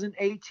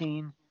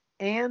 2018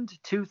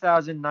 and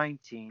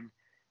 2019,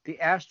 the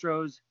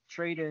Astros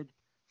traded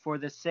for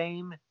the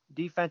same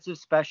defensive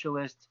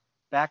specialist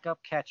backup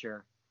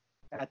catcher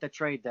at the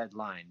trade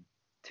deadline,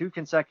 2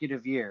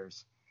 consecutive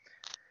years.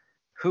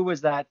 Who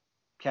was that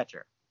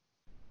catcher?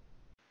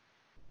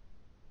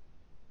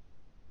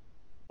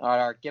 All right,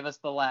 Art, give us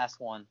the last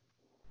one.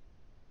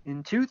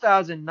 In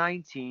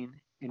 2019,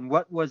 in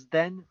what was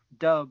then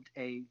dubbed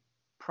a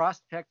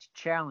prospect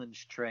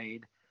challenge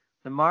trade,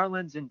 the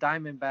Marlins and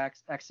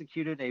Diamondbacks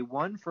executed a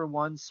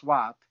 1-for-1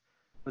 swap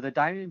where the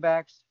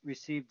Diamondbacks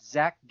received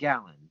Zach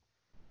Gallen.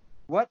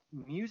 What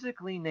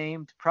musically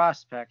named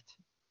prospect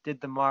did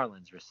the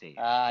Marlins receive?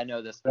 I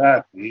know this one.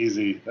 That's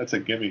easy. That's a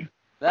gimme.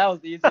 That was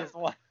the easiest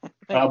one.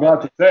 I'm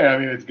about to say. I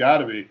mean, it's got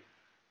to be.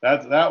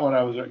 That one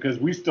I was, because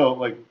we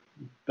still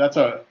that's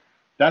a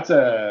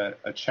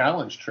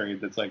challenge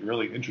trade that's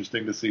really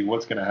interesting to see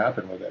what's going to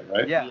happen with it,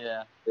 right?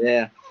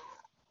 Yeah.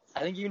 I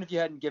think even if you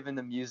hadn't given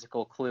the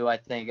musical clue, I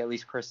think at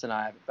least Chris and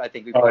I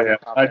think we both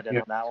commented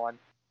on that one.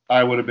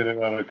 I would have been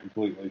in on it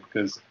completely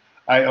because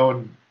I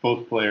own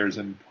both players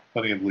in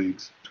plenty of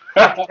leagues.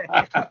 Okay.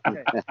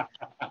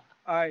 All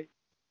right.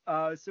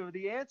 So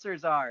the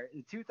answers are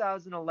the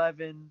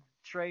 2011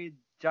 trade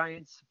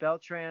Giants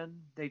Beltran.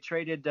 They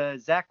traded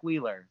Zach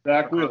Wheeler.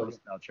 Zach Wheeler.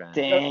 Beltran.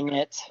 Dang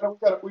it.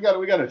 We got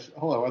to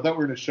hold on. I thought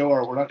we were going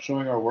to we're not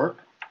showing our work.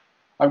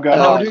 I've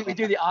got. We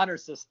do the honor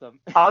system.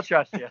 I'll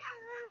trust you.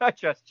 I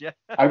trust you.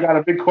 I've got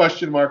a big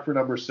question mark for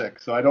number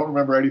 6, so I don't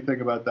remember anything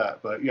about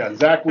that. But yeah,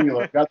 Zach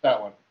Wheeler, got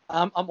that one.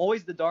 I'm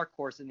always the dark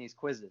horse in these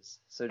quizzes,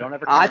 so don't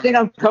ever. I think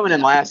I'm coming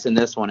in last in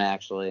this one,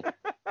 actually.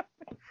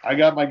 I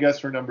got my guess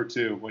for number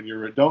 2. When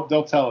you're don't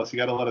tell us. You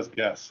got to let us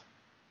guess.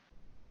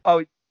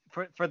 Oh,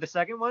 for the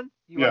second one,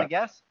 you want to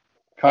guess?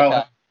 Kyle.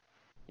 Okay.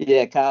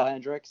 Yeah, Kyle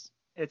Hendricks.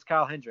 It's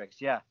Kyle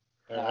Hendricks. Yeah.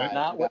 All right.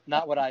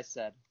 Not what I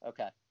said.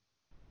 Okay.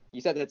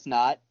 You said it's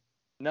not.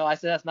 No, I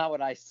said that's not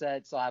what I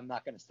said, so I'm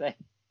not going to say.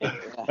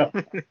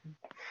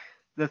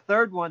 The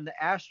third one, the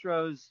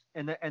Astros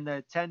and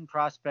the 10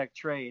 prospect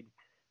trade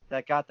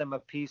that got them a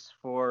piece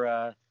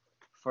for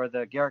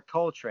the Garrett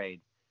Cole trade.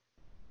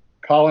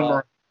 Colin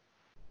Murray.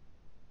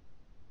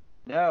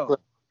 No.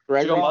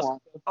 Greg Joe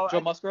Musgrove.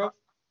 Joe Musgrove?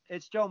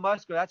 It's Joe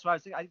Musgrove. That's why I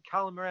was thinking.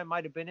 Colin Murray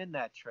might have been in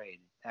that trade.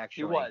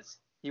 actually. He was.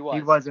 He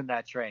was in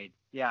that trade.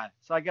 Yeah.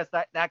 So I guess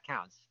that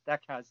counts.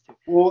 That counts too.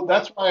 Well,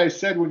 that's why I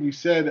said when you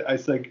said, I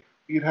was like,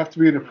 you'd have to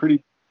be in a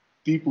pretty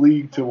deep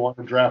league to want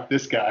to draft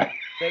this guy.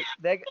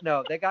 They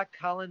got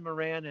Colin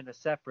Moran in a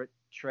separate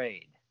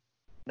trade,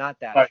 not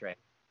that Right. trade.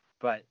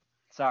 But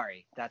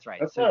sorry, that's right.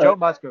 That's so all Joe right.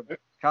 Musgrove,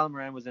 Colin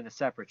Moran was in a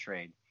separate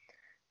trade.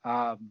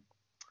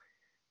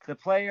 The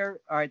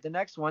player, all right, the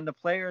next one, the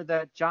player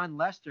that John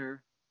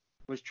Lester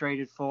was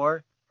traded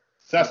for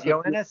was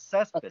Yoenis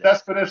Cespedes.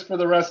 Cespedes for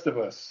the rest of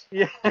us.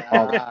 Yeah.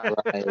 All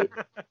right.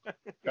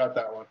 Got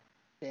that one.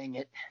 Dang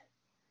it.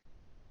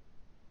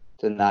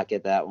 Did not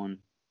get that one.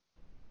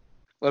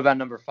 What about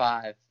number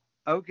 5?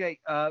 Okay.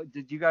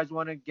 Did you guys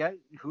want to get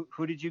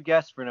who did you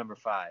guess for number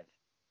 5?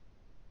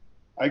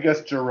 I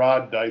guess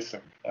Gerard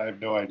Dyson. I have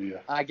no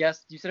idea. I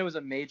guess you said it was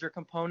a major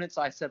component,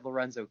 so I said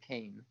Lorenzo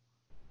Kane.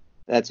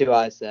 That's who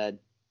I said.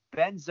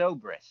 Ben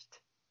Zobrist,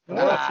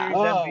 Oh,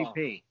 World Series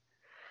MVP.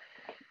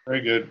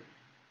 very good.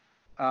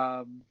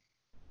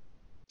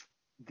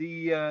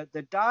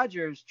 The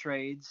Dodgers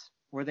trades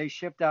where they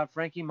shipped out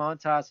Frankie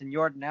Montas and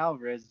Yordan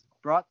Alvarez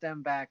brought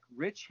them back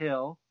Rich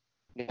Hill,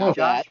 Got Josh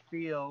that.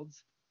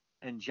 Fields,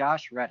 and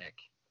Josh Reddick.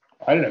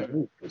 I didn't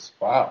know this.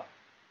 Wow.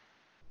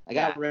 I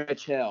got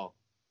Rich Hill.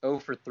 0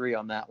 for 3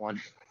 on that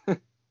one.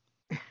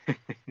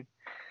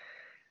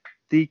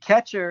 The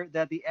catcher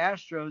that the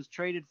Astros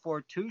traded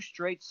for 2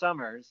 straight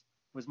summers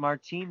was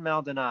Martin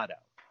Maldonado.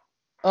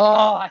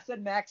 Oh, I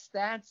said Max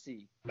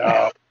Stassi.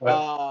 No. but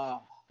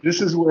Oh,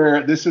 this is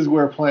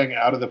where playing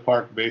out of the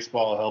park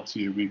baseball helps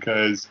you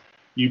because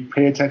you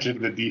pay attention to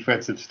the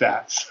defensive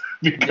stats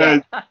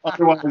because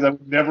otherwise I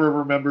would never have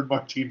remembered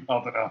Martin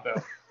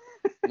Maldonado.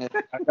 I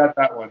got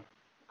that one.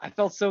 I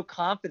felt so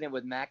confident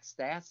with Max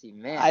Stassi,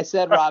 man. I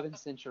said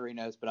Robinson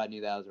Chirinos, but I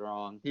knew that was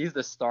wrong. He's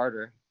the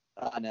starter.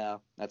 I know.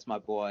 That's my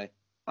boy.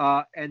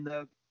 And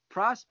the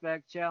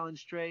prospect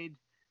challenge trade,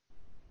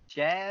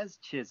 Jazz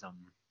Chisholm.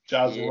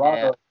 Jazz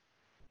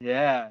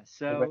Yeah.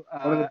 So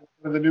one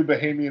of the new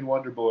Bahamian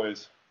Wonder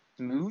Boys.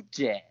 Smooth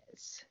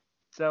jazz.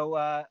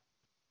 So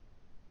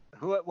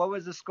what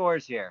was the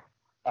scores here?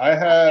 I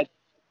had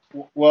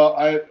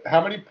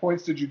how many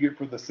points did you get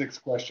for the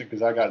 6th question?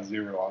 Because I got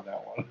 0 on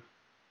that one.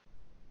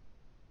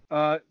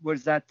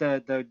 Was that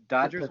the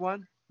Dodgers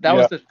one? That Yeah.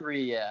 was the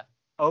 3, yeah.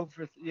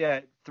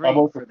 3. I'm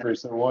over 3,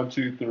 so 1,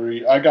 2,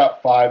 3. I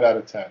got 5 out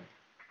of 10.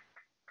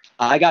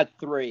 I got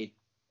 3.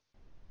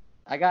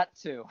 I got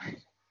 2.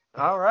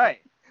 All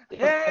right.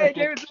 Yay,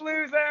 David's a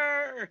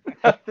loser!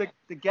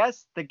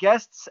 the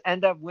guests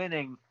end up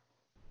winning.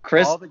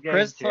 Chris All the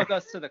games here. took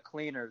us to the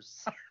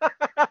cleaners.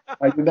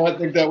 I did not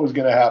think that was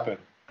going to happen,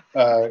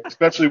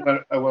 especially when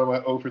I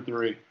went 0 for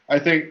 3. I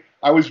think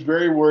I was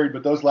very worried,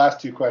 but those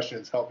last 2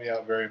 questions helped me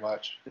out very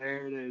much.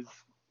 There it is.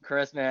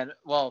 Chris, man,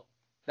 well,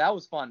 that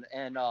was fun.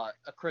 And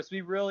Chris,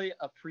 we really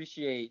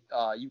appreciate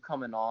you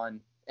coming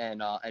on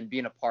and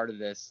being a part of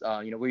this.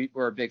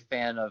 We're a big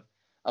fan of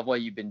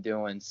what you've been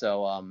doing.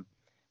 So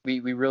we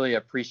really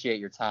appreciate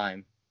your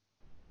time.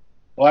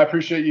 Well, I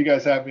appreciate you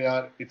guys having me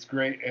on. It's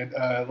great. And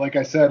like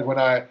I said, when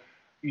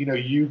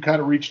you kind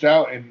of reached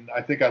out, and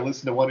I think I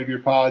listened to one of your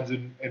pods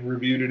and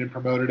reviewed it and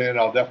promoted it, and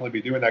I'll definitely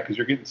be doing that because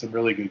you're getting some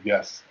really good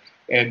guests.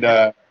 And,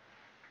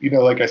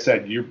 like I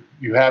said, you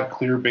have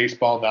clear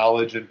baseball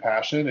knowledge and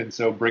passion, and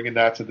so bringing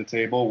that to the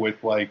table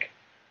with,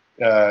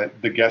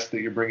 the guests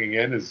that you're bringing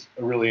in is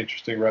a really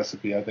interesting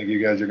recipe. I think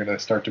you guys are going to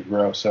start to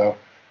grow. So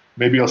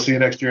maybe I'll see you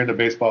next year in the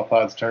Baseball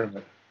Pods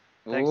tournament.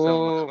 Thanks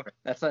so much.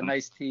 That's a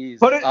nice tease.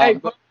 Put it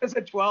as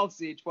a 12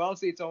 seed. 12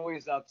 seed's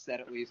always upset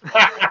at least.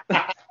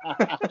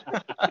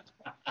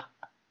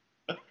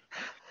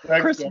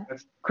 Thanks,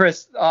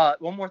 Chris,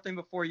 one more thing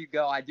before you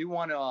go. I do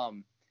want to.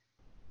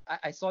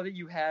 I saw that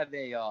you have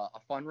a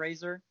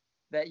fundraiser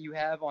that you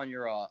have on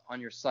your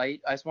site.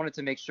 I just wanted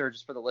to make sure,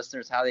 just for the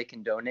listeners, how they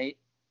can donate.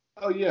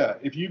 Oh yeah,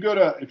 if you go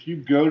to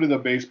the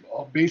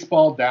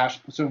baseball dash.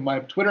 So my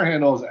Twitter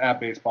handle is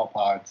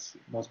 @baseballpods.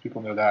 Most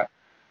people know that.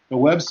 The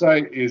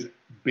website is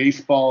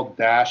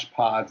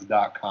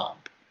baseball-pods.com,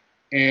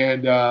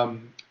 and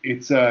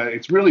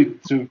it's really,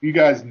 so you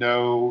guys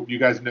know,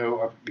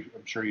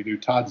 I'm sure you do,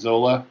 Todd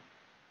Zola,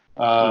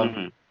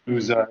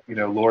 who's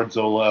Lord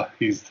Zola.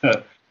 He's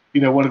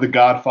one of the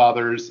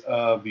godfathers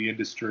of the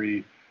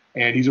industry,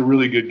 and he's a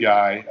really good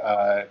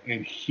guy.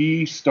 And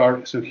he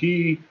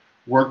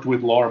worked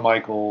with Laura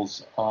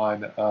Michaels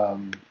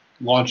on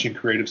launching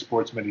Creative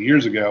Sports many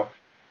years ago.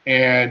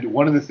 And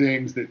one of the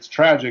things that's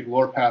tragic,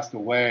 Laura passed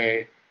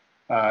away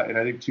in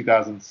I think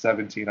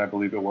 2017, I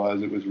believe it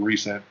was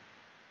recent,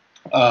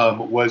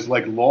 was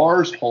like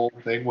Laura's whole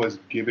thing was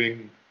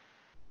giving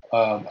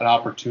an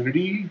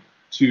opportunity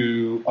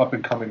to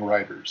up-and-coming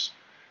writers.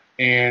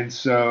 And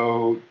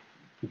so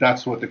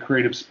that's what the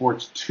Creative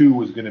Sports 2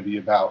 was going to be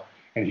about.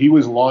 And he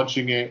was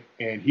launching it,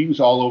 and he was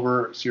all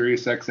over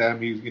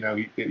SiriusXM. He's,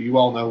 you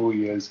all know who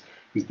he is.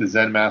 He's the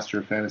Zen master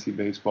of fantasy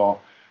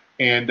baseball.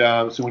 And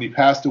so when he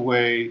passed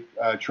away,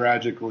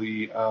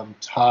 tragically,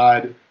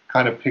 Todd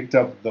kind of picked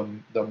up the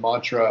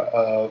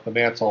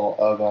mantle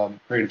of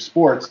Creative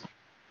Sports,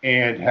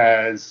 and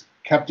has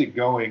kept it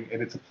going.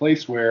 And it's a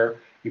place where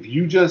if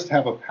you just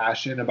have a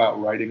passion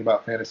about writing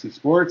about fantasy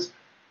sports,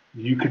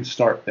 you can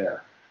start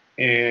there.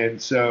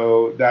 And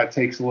so that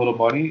takes a little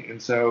money.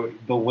 And so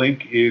the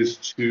link is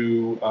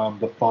to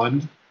the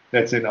fund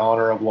that's in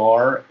honor of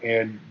Lar,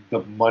 and the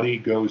money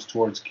goes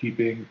towards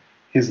keeping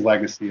his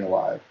legacy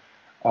alive.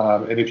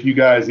 And if you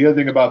guys, the other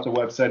thing about the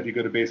website, if you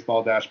go to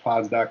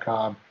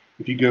baseball-pods.com,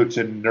 if you go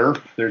to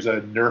NERF, there's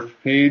a NERF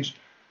page.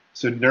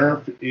 So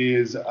NERF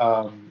is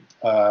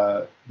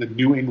the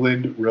New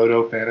England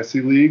Roto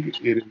Fantasy League.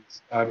 It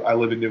is. I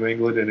live in New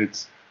England, and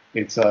it's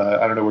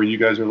I don't know where you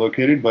guys are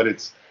located, but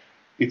it's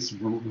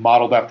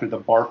modeled after the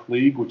Barf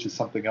League, which is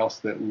something else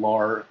that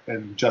Lar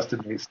and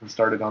Justin Mason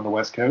started on the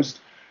West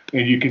Coast.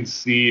 And you can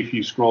see, if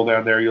you scroll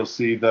down there, you'll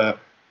see the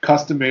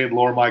custom-made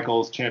Lorne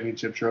Michaels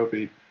Championship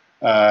Trophy,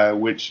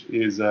 which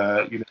is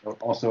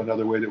also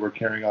another way that we're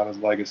carrying on his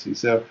legacy.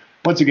 So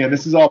once again,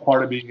 this is all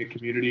part of being a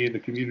community, and the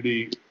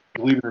community,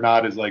 believe it or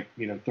not, is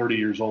 30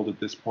 years old at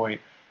this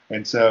point.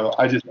 And so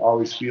I just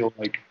always feel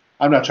like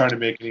I'm not trying to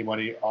make any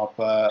money off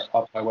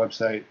my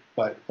website,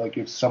 but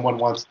if someone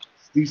wants to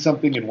see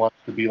something and wants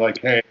to be like,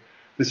 hey,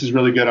 this is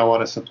really good, I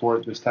want to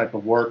support this type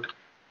of work,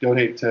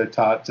 donate to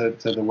Todd, to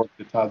the work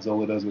that Todd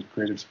Zola does with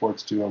Creative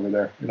Sports 2 over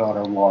there in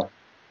honor of Lar.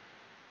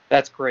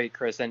 That's great,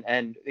 Chris.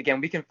 And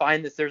again, we can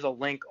find this. There's a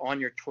link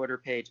on your Twitter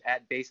page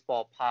at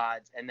Baseball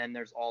Pods, and then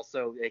there's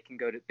also, they can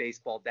go to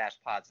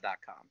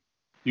baseball-pods.com.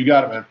 You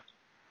got it, man.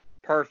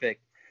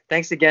 Perfect.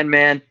 Thanks again,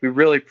 man. We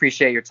really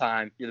appreciate your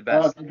time. You're the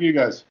best. Thank you,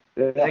 guys.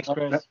 Thanks,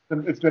 Chris.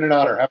 It's been an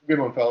honor. Have a good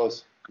one,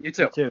 fellas. You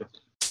too. You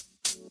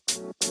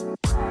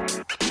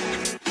too.